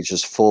Twitter feed is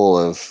just full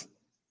of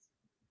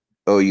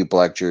OU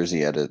black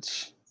jersey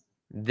edits.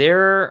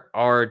 There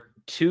are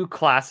two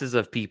classes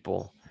of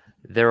people.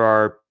 There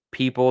are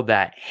people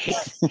that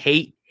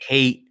hate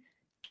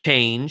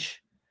change.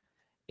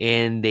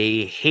 And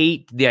they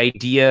hate the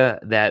idea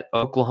that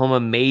Oklahoma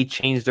may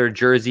change their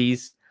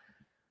jerseys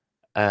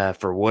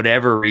for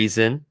whatever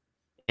reason.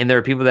 And there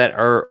are people that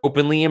are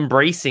openly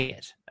embracing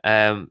it.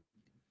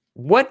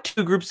 What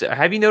two groups?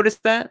 Have you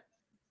noticed that?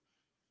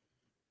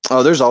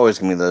 Oh, there's always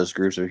going to be those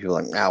groups of people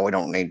like, no, we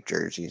don't need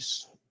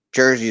jerseys.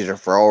 Jerseys are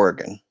for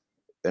Oregon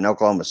and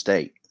Oklahoma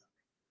State.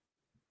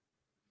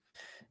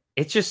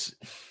 It's just,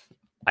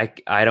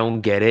 I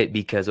don't get it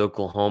because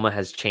Oklahoma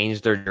has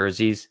changed their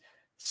jerseys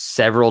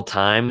several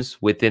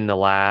times within the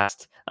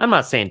last, I'm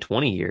not saying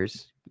 20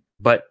 years,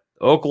 but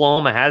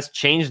Oklahoma has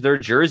changed their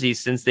jerseys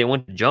since they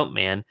went to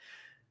Jumpman.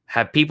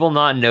 Have people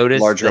not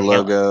noticed Larger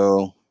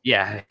logo?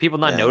 Yeah, have people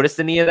not Yeah. noticed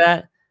any of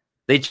that?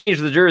 They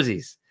changed the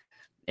jerseys.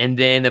 And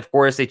then, of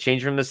course, they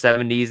changed from the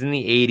 70s and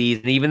the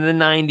 80s and even the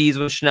 90s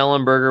when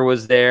Schnellenberger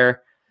was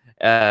there.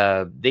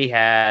 They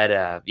had,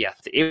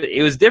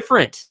 it was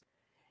different.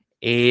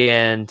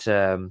 And,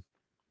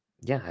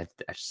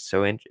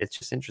 it's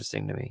just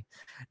interesting to me.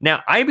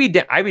 Now, I'd be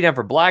down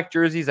for black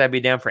jerseys. I'd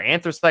be down for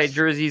anthracite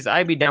jerseys.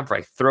 I'd be down for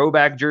like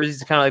throwback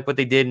jerseys, kind of like what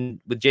they did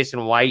with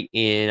Jason White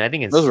I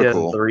think in Those were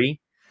 2003.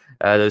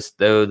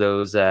 Cool.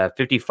 Those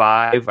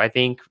 55, I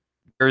think,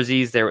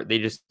 jerseys.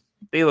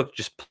 They look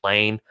just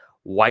plain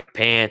white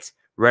pants,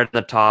 red on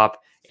the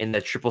top, and the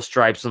triple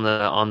stripes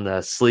on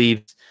the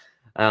sleeves,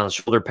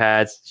 shoulder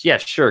pads. Yeah,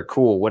 sure,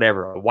 cool,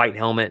 whatever. A white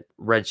helmet,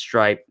 red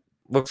stripe.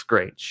 Looks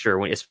great,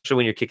 sure. Especially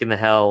when you're kicking the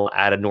hell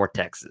out of North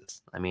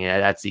Texas. I mean,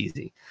 that's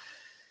easy.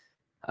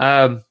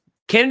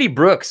 Kennedy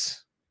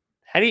Brooks,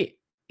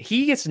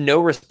 he gets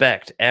no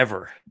respect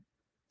ever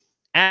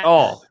at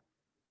all.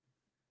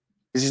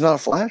 Because he's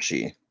not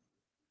flashy.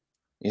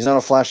 He's not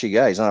a flashy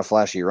guy. He's not a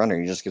flashy runner.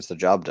 He just gets the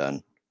job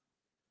done.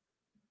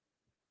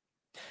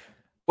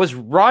 Was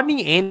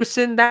Rodney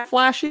Anderson that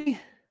flashy?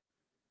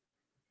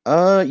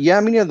 Yeah,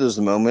 I mean, he had those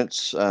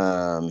moments.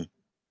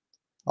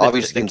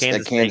 Obviously, the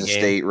the Kansas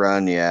State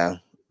run, yeah.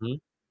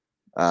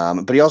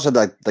 Mm-hmm. But he also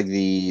had like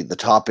the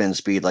top end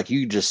speed. Like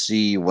you just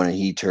see when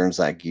he turns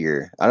that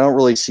gear. I don't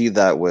really see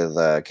that with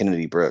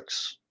Kennedy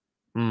Brooks.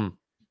 He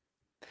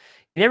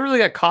never really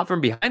got caught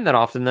from behind that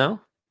often, though.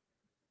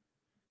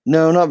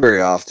 No, not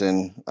very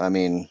often. I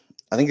mean,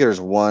 I think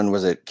there's one.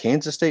 Was it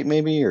Kansas State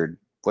maybe or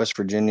West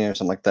Virginia or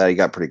something like that? He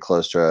got pretty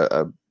close to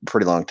a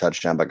pretty long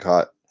touchdown, but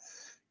caught.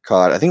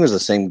 I think it was the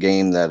same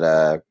game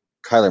that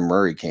Kyler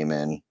Murray came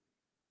in.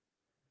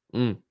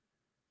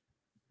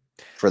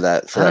 For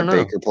that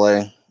Baker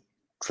play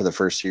for the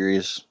first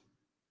series.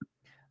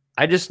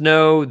 I just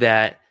know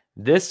that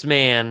this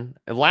man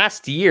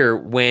last year,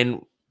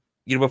 when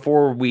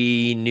before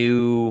we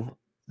knew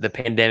the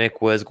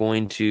pandemic was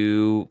going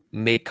to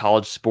make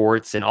college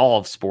sports and all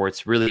of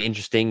sports really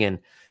interesting and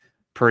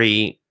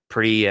pretty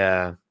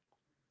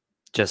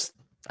just,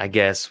 I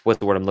guess, what's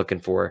the word I'm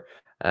looking for?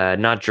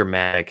 Not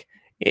dramatic.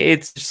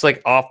 It's just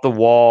like off the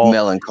wall,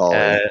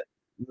 melancholy.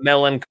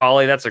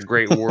 That's a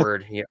great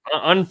word. Yeah.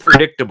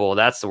 Unpredictable.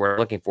 That's the word I'm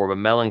looking for. But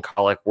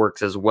melancholic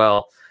works as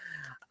well.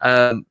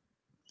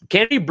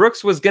 Kennedy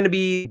Brooks was going to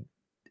be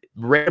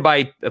rated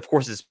by, of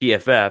course, his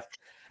PFF,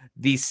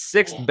 the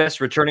sixth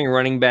best returning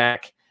running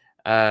back,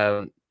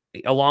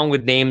 along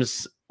with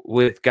names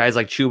with guys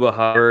like Chuba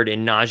Hubbard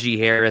and Najee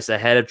Harris,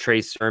 ahead of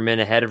Trey Sermon,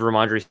 ahead of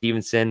Ramondre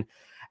Stevenson.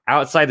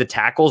 Outside the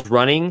tackles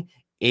running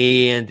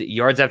and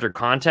yards after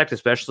contact,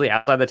 especially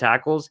outside the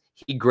tackles,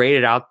 he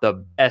graded out the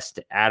best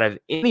out of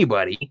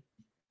anybody.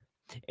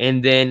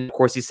 And then, of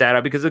course, he sat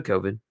out because of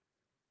COVID.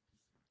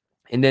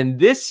 And then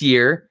this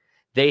year,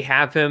 they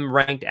have him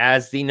ranked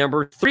as the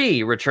number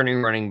 3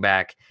 returning running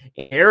back.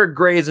 Eric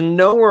Gray is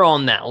nowhere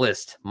on that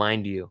list,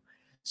 mind you.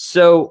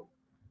 So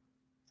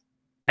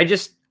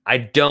I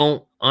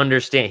don't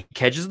understand. He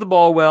catches the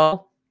ball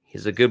well.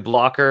 He's a good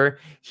blocker.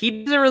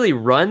 He doesn't really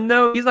run,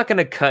 though. He's not going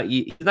to cut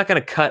you. He's not going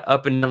to cut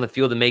up and down the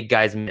field and make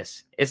guys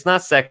miss. It's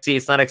not sexy.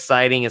 It's not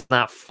exciting. It's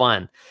not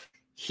fun.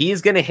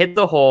 He's going to hit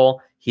the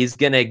hole. He's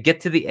going to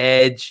get to the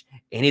edge,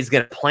 and he's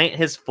going to plant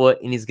his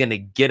foot, and he's going to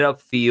get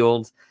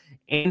upfield.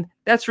 And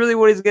that's really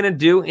what he's going to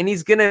do. And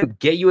he's going to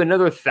get you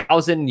another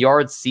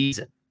 1,000-yard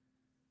season.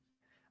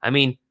 I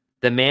mean,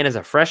 the man is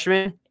a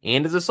freshman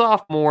and is a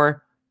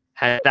sophomore.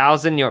 Had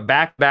 1,000-yard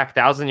back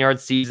 1,000-yard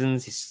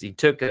seasons. He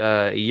took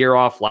a year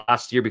off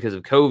last year because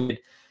of COVID.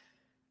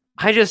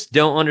 I just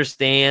don't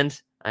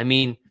understand. I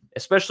mean,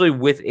 especially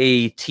with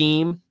a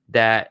team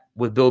that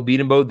with Bill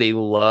Bedenbaugh, they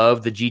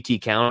love the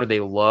GT counter. They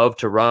love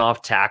to run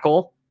off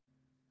tackle.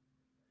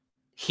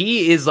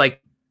 He is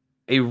like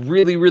a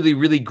really, really,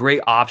 really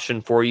great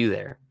option for you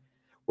there.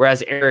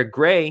 Whereas Eric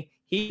Gray,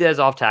 he does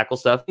off tackle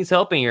stuff. He's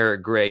helping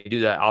Eric Gray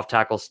do that off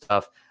tackle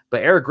stuff.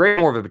 But Eric Gray,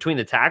 more of a between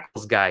the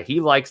tackles guy. He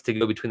likes to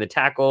go between the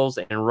tackles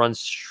and run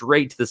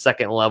straight to the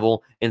second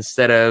level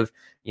instead of,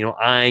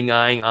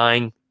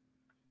 eyeing,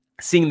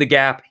 seeing the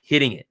gap,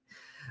 hitting it.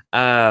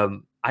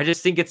 I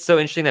just think it's so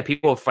interesting that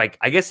people like,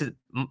 I guess,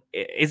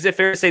 is it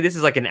fair to say this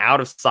is like an out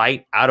of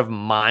sight, out of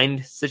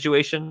mind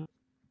situation?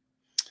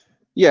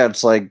 Yeah,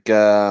 it's like you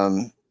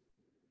go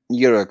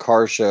to a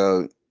car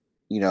show,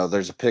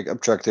 there's a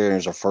pickup truck there and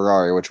there's a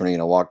Ferrari. Which one are you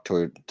going to walk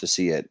to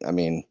see it? I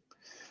mean,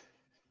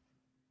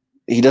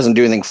 he doesn't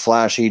do anything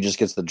flashy. He just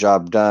gets the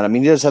job done. I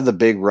mean, he does have the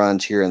big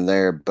runs here and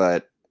there,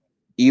 but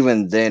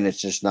even then,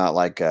 it's just not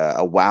like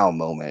a wow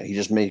moment. He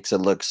just makes it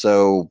look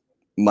so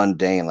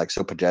mundane, like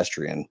so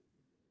pedestrian.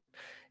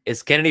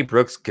 Is Kennedy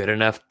Brooks good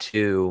enough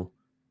to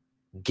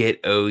get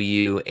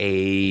OU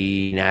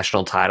a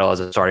national title as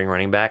a starting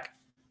running back?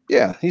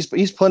 Yeah,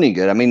 he's plenty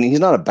good. I mean, he's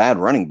not a bad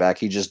running back.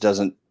 He just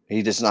doesn't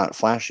He's just not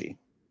flashy.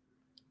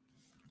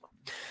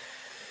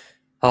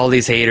 All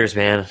these haters,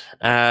 man.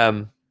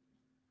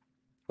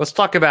 Let's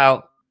talk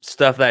about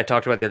stuff that I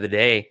talked about the other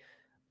day.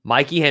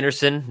 Mikey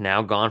Henderson,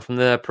 now gone from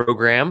the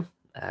program.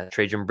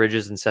 Trajan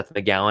Bridges and Seth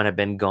McGowan have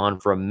been gone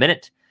for a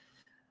minute.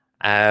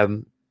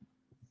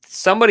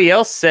 Somebody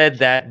else said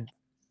that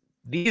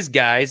these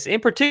guys,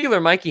 in particular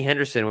Mikey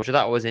Henderson, which I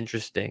thought was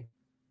interesting,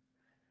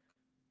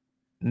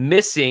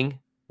 missing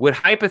would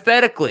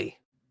hypothetically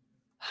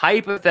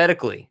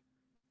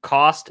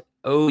cost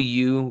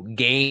OU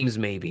games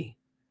maybe.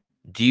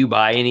 Do you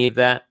buy any of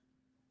that?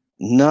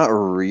 Not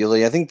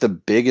really. I think the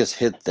biggest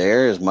hit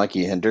there is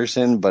Mikey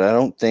Henderson, but I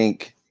don't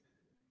think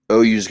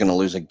OU is going to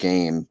lose a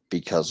game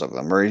because of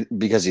him or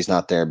because he's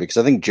not there. Because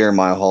I think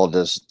Jeremiah Hall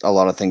does a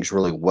lot of things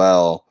really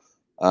well.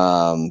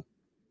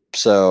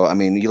 So, I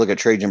mean, you look at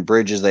Trajan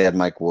Bridges, they had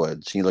Mike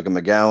Woods. You look at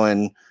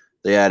McGowan,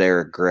 they had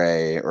Eric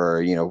Gray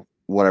or,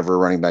 whatever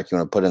running back you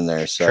want to put in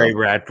there. So Trey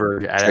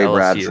Bradford at Trey LSU.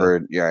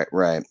 Bradford, yeah,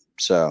 right.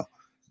 So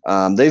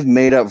they've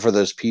made up for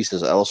those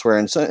pieces elsewhere.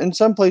 And so in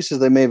some places,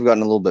 they may have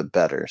gotten a little bit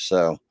better.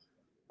 So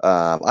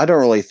I don't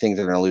really think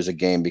they're going to lose a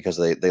game because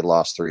they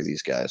lost 3 of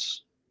these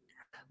guys.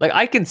 Like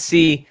I can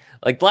see,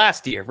 like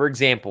last year, for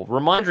example,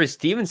 Ramondre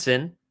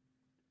Stevenson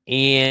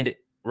and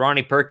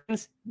Ronnie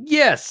Perkins.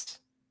 Yes,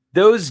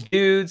 those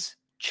dudes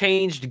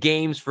changed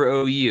games for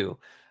OU.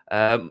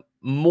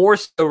 More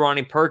so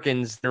Ronnie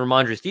Perkins than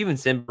Ramondre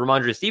Stevenson.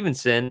 Ramondre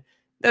Stevenson,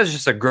 that was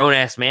just a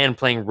grown-ass man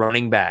playing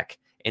running back.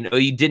 And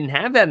OU didn't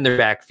have that in their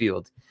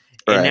backfield.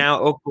 Right. And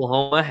now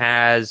Oklahoma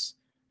has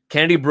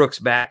Kennedy Brooks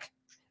back.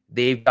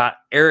 They've got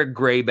Eric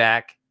Gray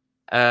back.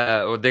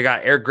 Or they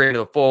got Eric Gray to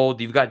the fold.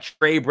 You've got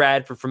Trey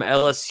Bradford from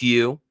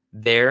LSU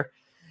there.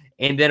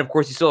 And then, of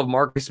course, you still have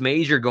Marcus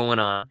Major going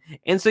on.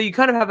 And so you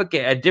kind of have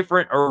a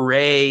different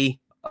array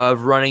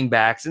of running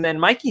backs. And then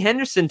Mikey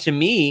Henderson, to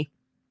me,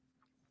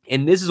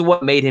 and this is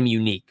what made him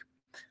unique,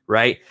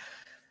 right?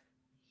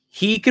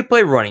 He could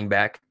play running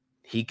back.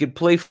 He could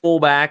play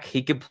fullback.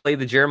 He could play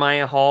the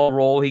Jeremiah Hall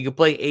role. He could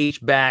play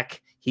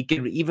H-back. He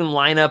could even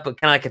line up kind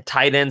of like a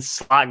tight end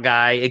slot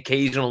guy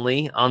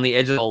occasionally on the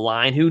edge of the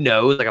line. Who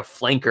knows, like a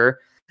flanker.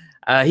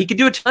 He could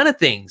do a ton of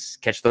things: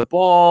 catch the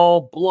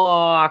ball,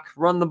 block,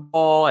 run the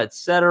ball,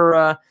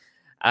 etc.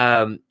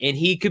 And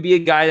he could be a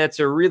guy that's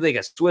like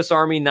a Swiss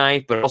Army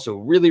knife, but also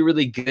really,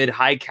 really good,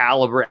 high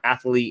caliber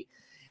athlete.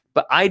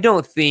 But I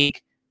don't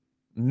think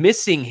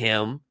missing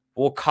him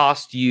will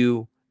cost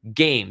you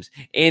games.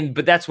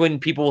 But that's when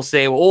people will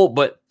say, "Oh,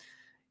 but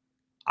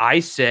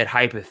I said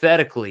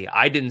hypothetically.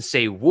 I didn't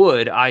say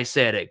would. I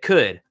said it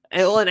could.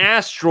 And an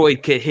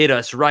asteroid could hit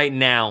us right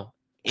now,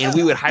 and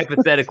we would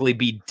hypothetically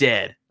be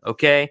dead."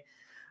 Okay?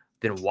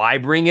 Then why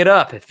bring it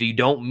up if you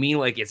don't mean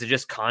like it's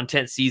just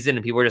content season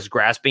and people are just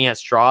grasping at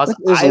straws?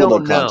 It's I a little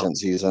don't know. content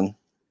season.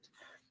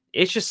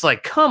 It's just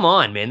like, come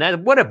on,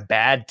 man. What a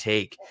bad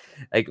take.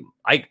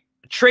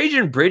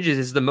 Trajan Bridges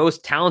is the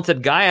most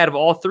talented guy out of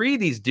all 3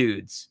 of these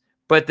dudes.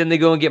 But then they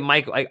go and get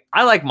Mike.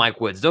 I like Mike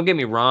Woods. Don't get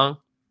me wrong.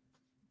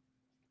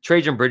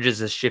 Trajan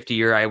Bridges is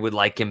shiftier. I would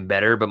like him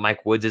better, but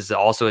Mike Woods is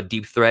also a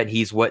deep threat.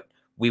 He's what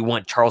we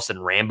want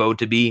Charleston Rambo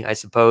to be, I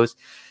suppose.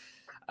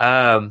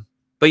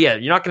 But yeah,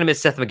 you're not going to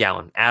miss Seth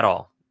McGowan at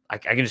all. I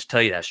can just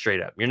tell you that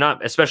straight up. You're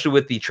not, especially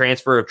with the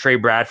transfer of Trey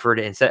Bradford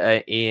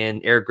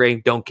and Eric Gray.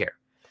 Don't care.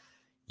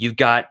 You've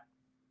got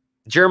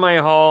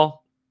Jeremiah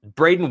Hall,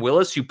 Braden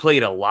Willis, who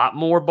played a lot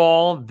more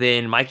ball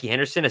than Mikey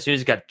Henderson as soon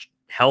as he got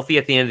healthy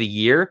at the end of the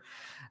year.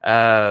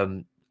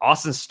 Austin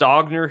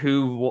Stogner,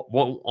 who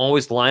won't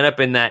always line up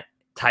in that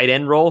tight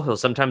end role. He'll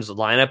sometimes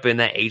line up in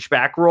that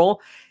H-back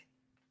role.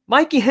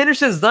 Mikey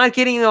Henderson's not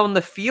getting on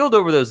the field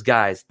over those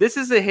guys. This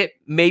is a hit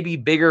maybe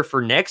bigger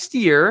for next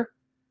year.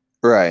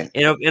 Right.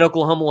 And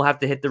Oklahoma will have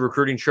to hit the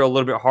recruiting trail a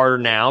little bit harder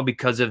now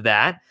because of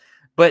that.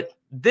 But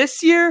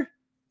this year,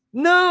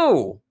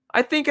 no.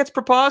 I think it's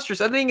preposterous.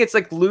 I think it's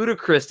like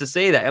ludicrous to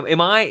say that.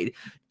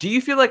 Do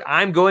you feel like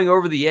I'm going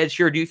over the edge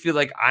here, or do you feel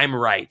like I'm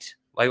right?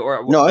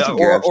 No, I think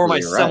you're or am I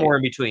absolutely somewhere right.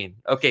 in between?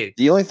 Okay.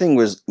 The only thing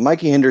was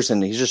Mikey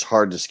Henderson, he's just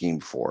hard to scheme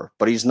for,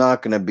 but he's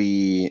not going to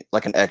be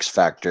like an X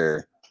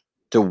factor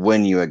to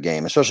win you a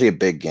game, especially a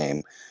big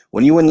game.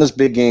 When you win those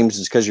big games,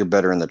 it's because you're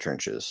better in the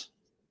trenches.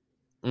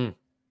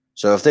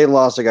 So if they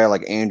lost a guy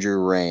like Andrew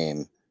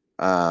Rame,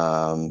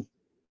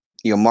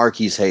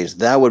 Marquise Hayes,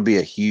 that would be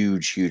a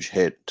huge, huge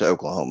hit to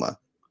Oklahoma.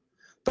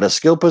 But a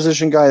skill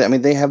position guy, I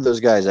mean, they have those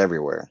guys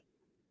everywhere.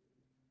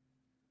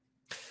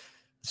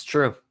 It's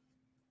true.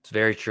 It's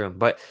very true.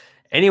 But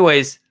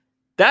anyways,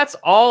 that's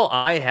all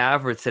I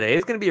have for today.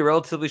 It's going to be a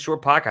relatively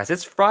short podcast.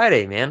 It's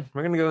Friday, man.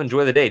 We're going to go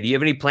enjoy the day. Do you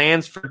have any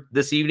plans for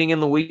this evening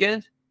and the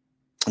weekend?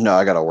 No,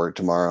 I got to work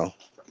tomorrow.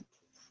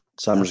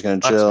 So I'm just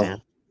going to chill.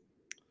 Man.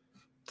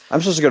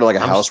 I'm supposed to go to like a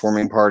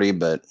housewarming party,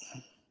 but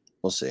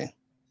we'll see.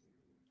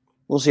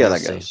 We'll see how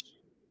that goes.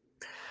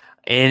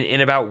 And in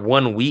about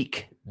 1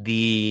 week,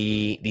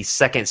 the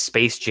second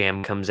Space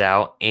Jam comes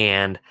out,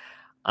 and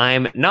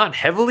I'm not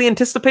heavily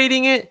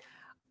anticipating it.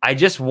 I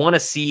just want to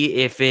see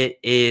if it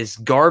is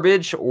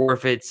garbage or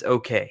if it's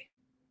okay.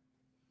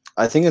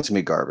 I think it's going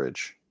to be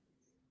garbage.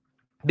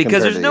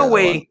 Because compared there's to the no other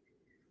way. one.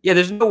 Yeah,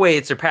 there's no way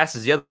it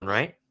surpasses the other one,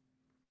 right?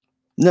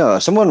 No,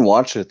 someone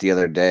watched it the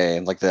other day,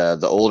 like the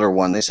older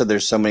one. They said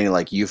there's so many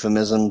like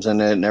euphemisms in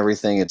it and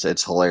everything.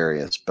 It's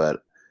hilarious.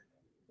 But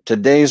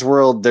today's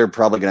world, they're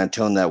probably going to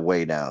tone that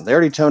way down. They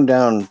already toned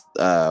down.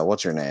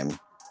 What's her name?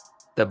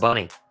 The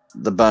bunny.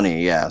 The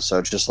bunny. Yeah. So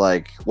it's just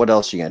like, what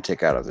else are you going to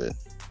take out of it?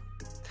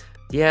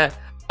 Yeah,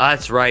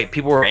 that's right.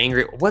 People were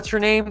angry. What's her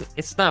name?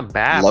 It's not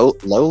bad.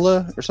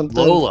 Lola or something.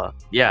 Lola.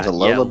 Yeah, Is it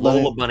Lola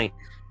bunny? Lola bunny.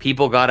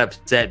 People got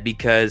upset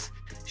because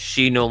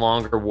she no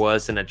longer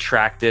was an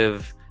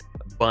attractive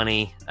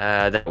bunny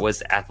that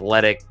was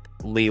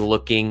athletically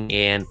looking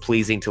and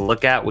pleasing to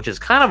look at, which is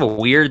kind of a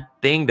weird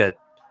thing to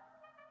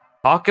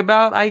talk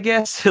about, I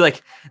guess.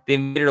 Like they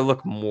made her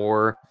look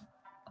more,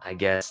 I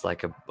guess,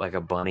 like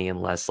a bunny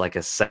and less like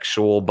a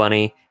sexual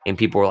bunny. And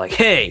people were like,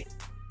 "Hey,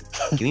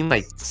 give me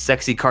my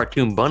sexy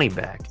cartoon bunny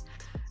back."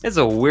 It's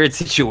a weird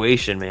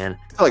situation, man.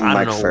 I feel like I don't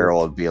Mike know.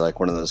 Farrell would be like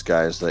one of those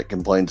guys that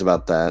complains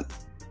about that.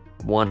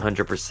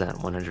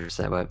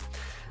 100%. But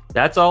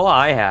that's all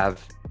I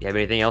have. You have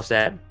anything else to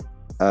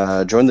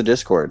add? Join the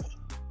Discord.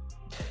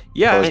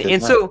 Yeah, Always good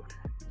and time. so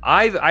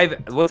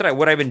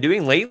what I've been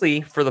doing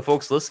lately for the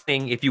folks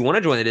listening, if you want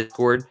to join the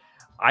Discord,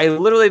 I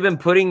literally been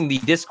putting the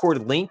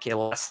Discord link in the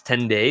last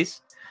 10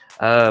 days,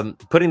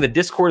 putting the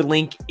Discord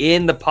link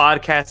in the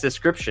podcast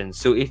description.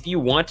 So if you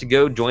want to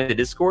go join the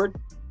Discord,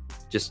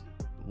 just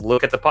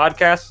look at the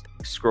podcast,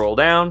 scroll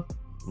down,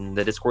 and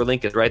the Discord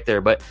link is right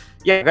there. But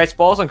yeah, guys,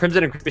 follow us on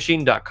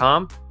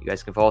crimsonandcreekmachine.com. You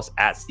guys can follow us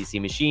at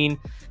CC Machine.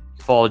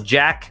 Follow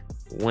Jack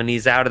when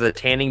he's out of the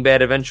tanning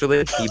bed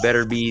eventually. He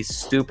better be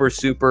super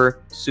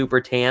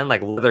tan,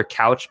 like leather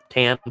couch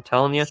tan, I'm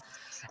telling you.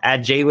 At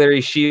J.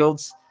 Larry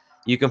Shields.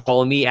 You can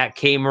follow me at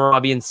K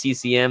Marabian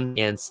CCM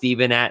and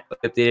Steven at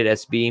Updated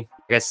SB.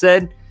 Like I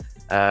said,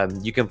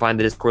 you can find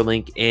the Discord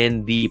link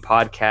in the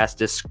podcast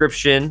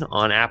description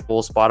on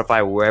Apple,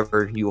 Spotify,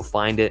 wherever you will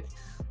find it.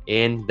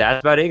 And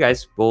that's about it,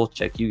 guys. We'll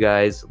check you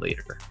guys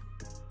later.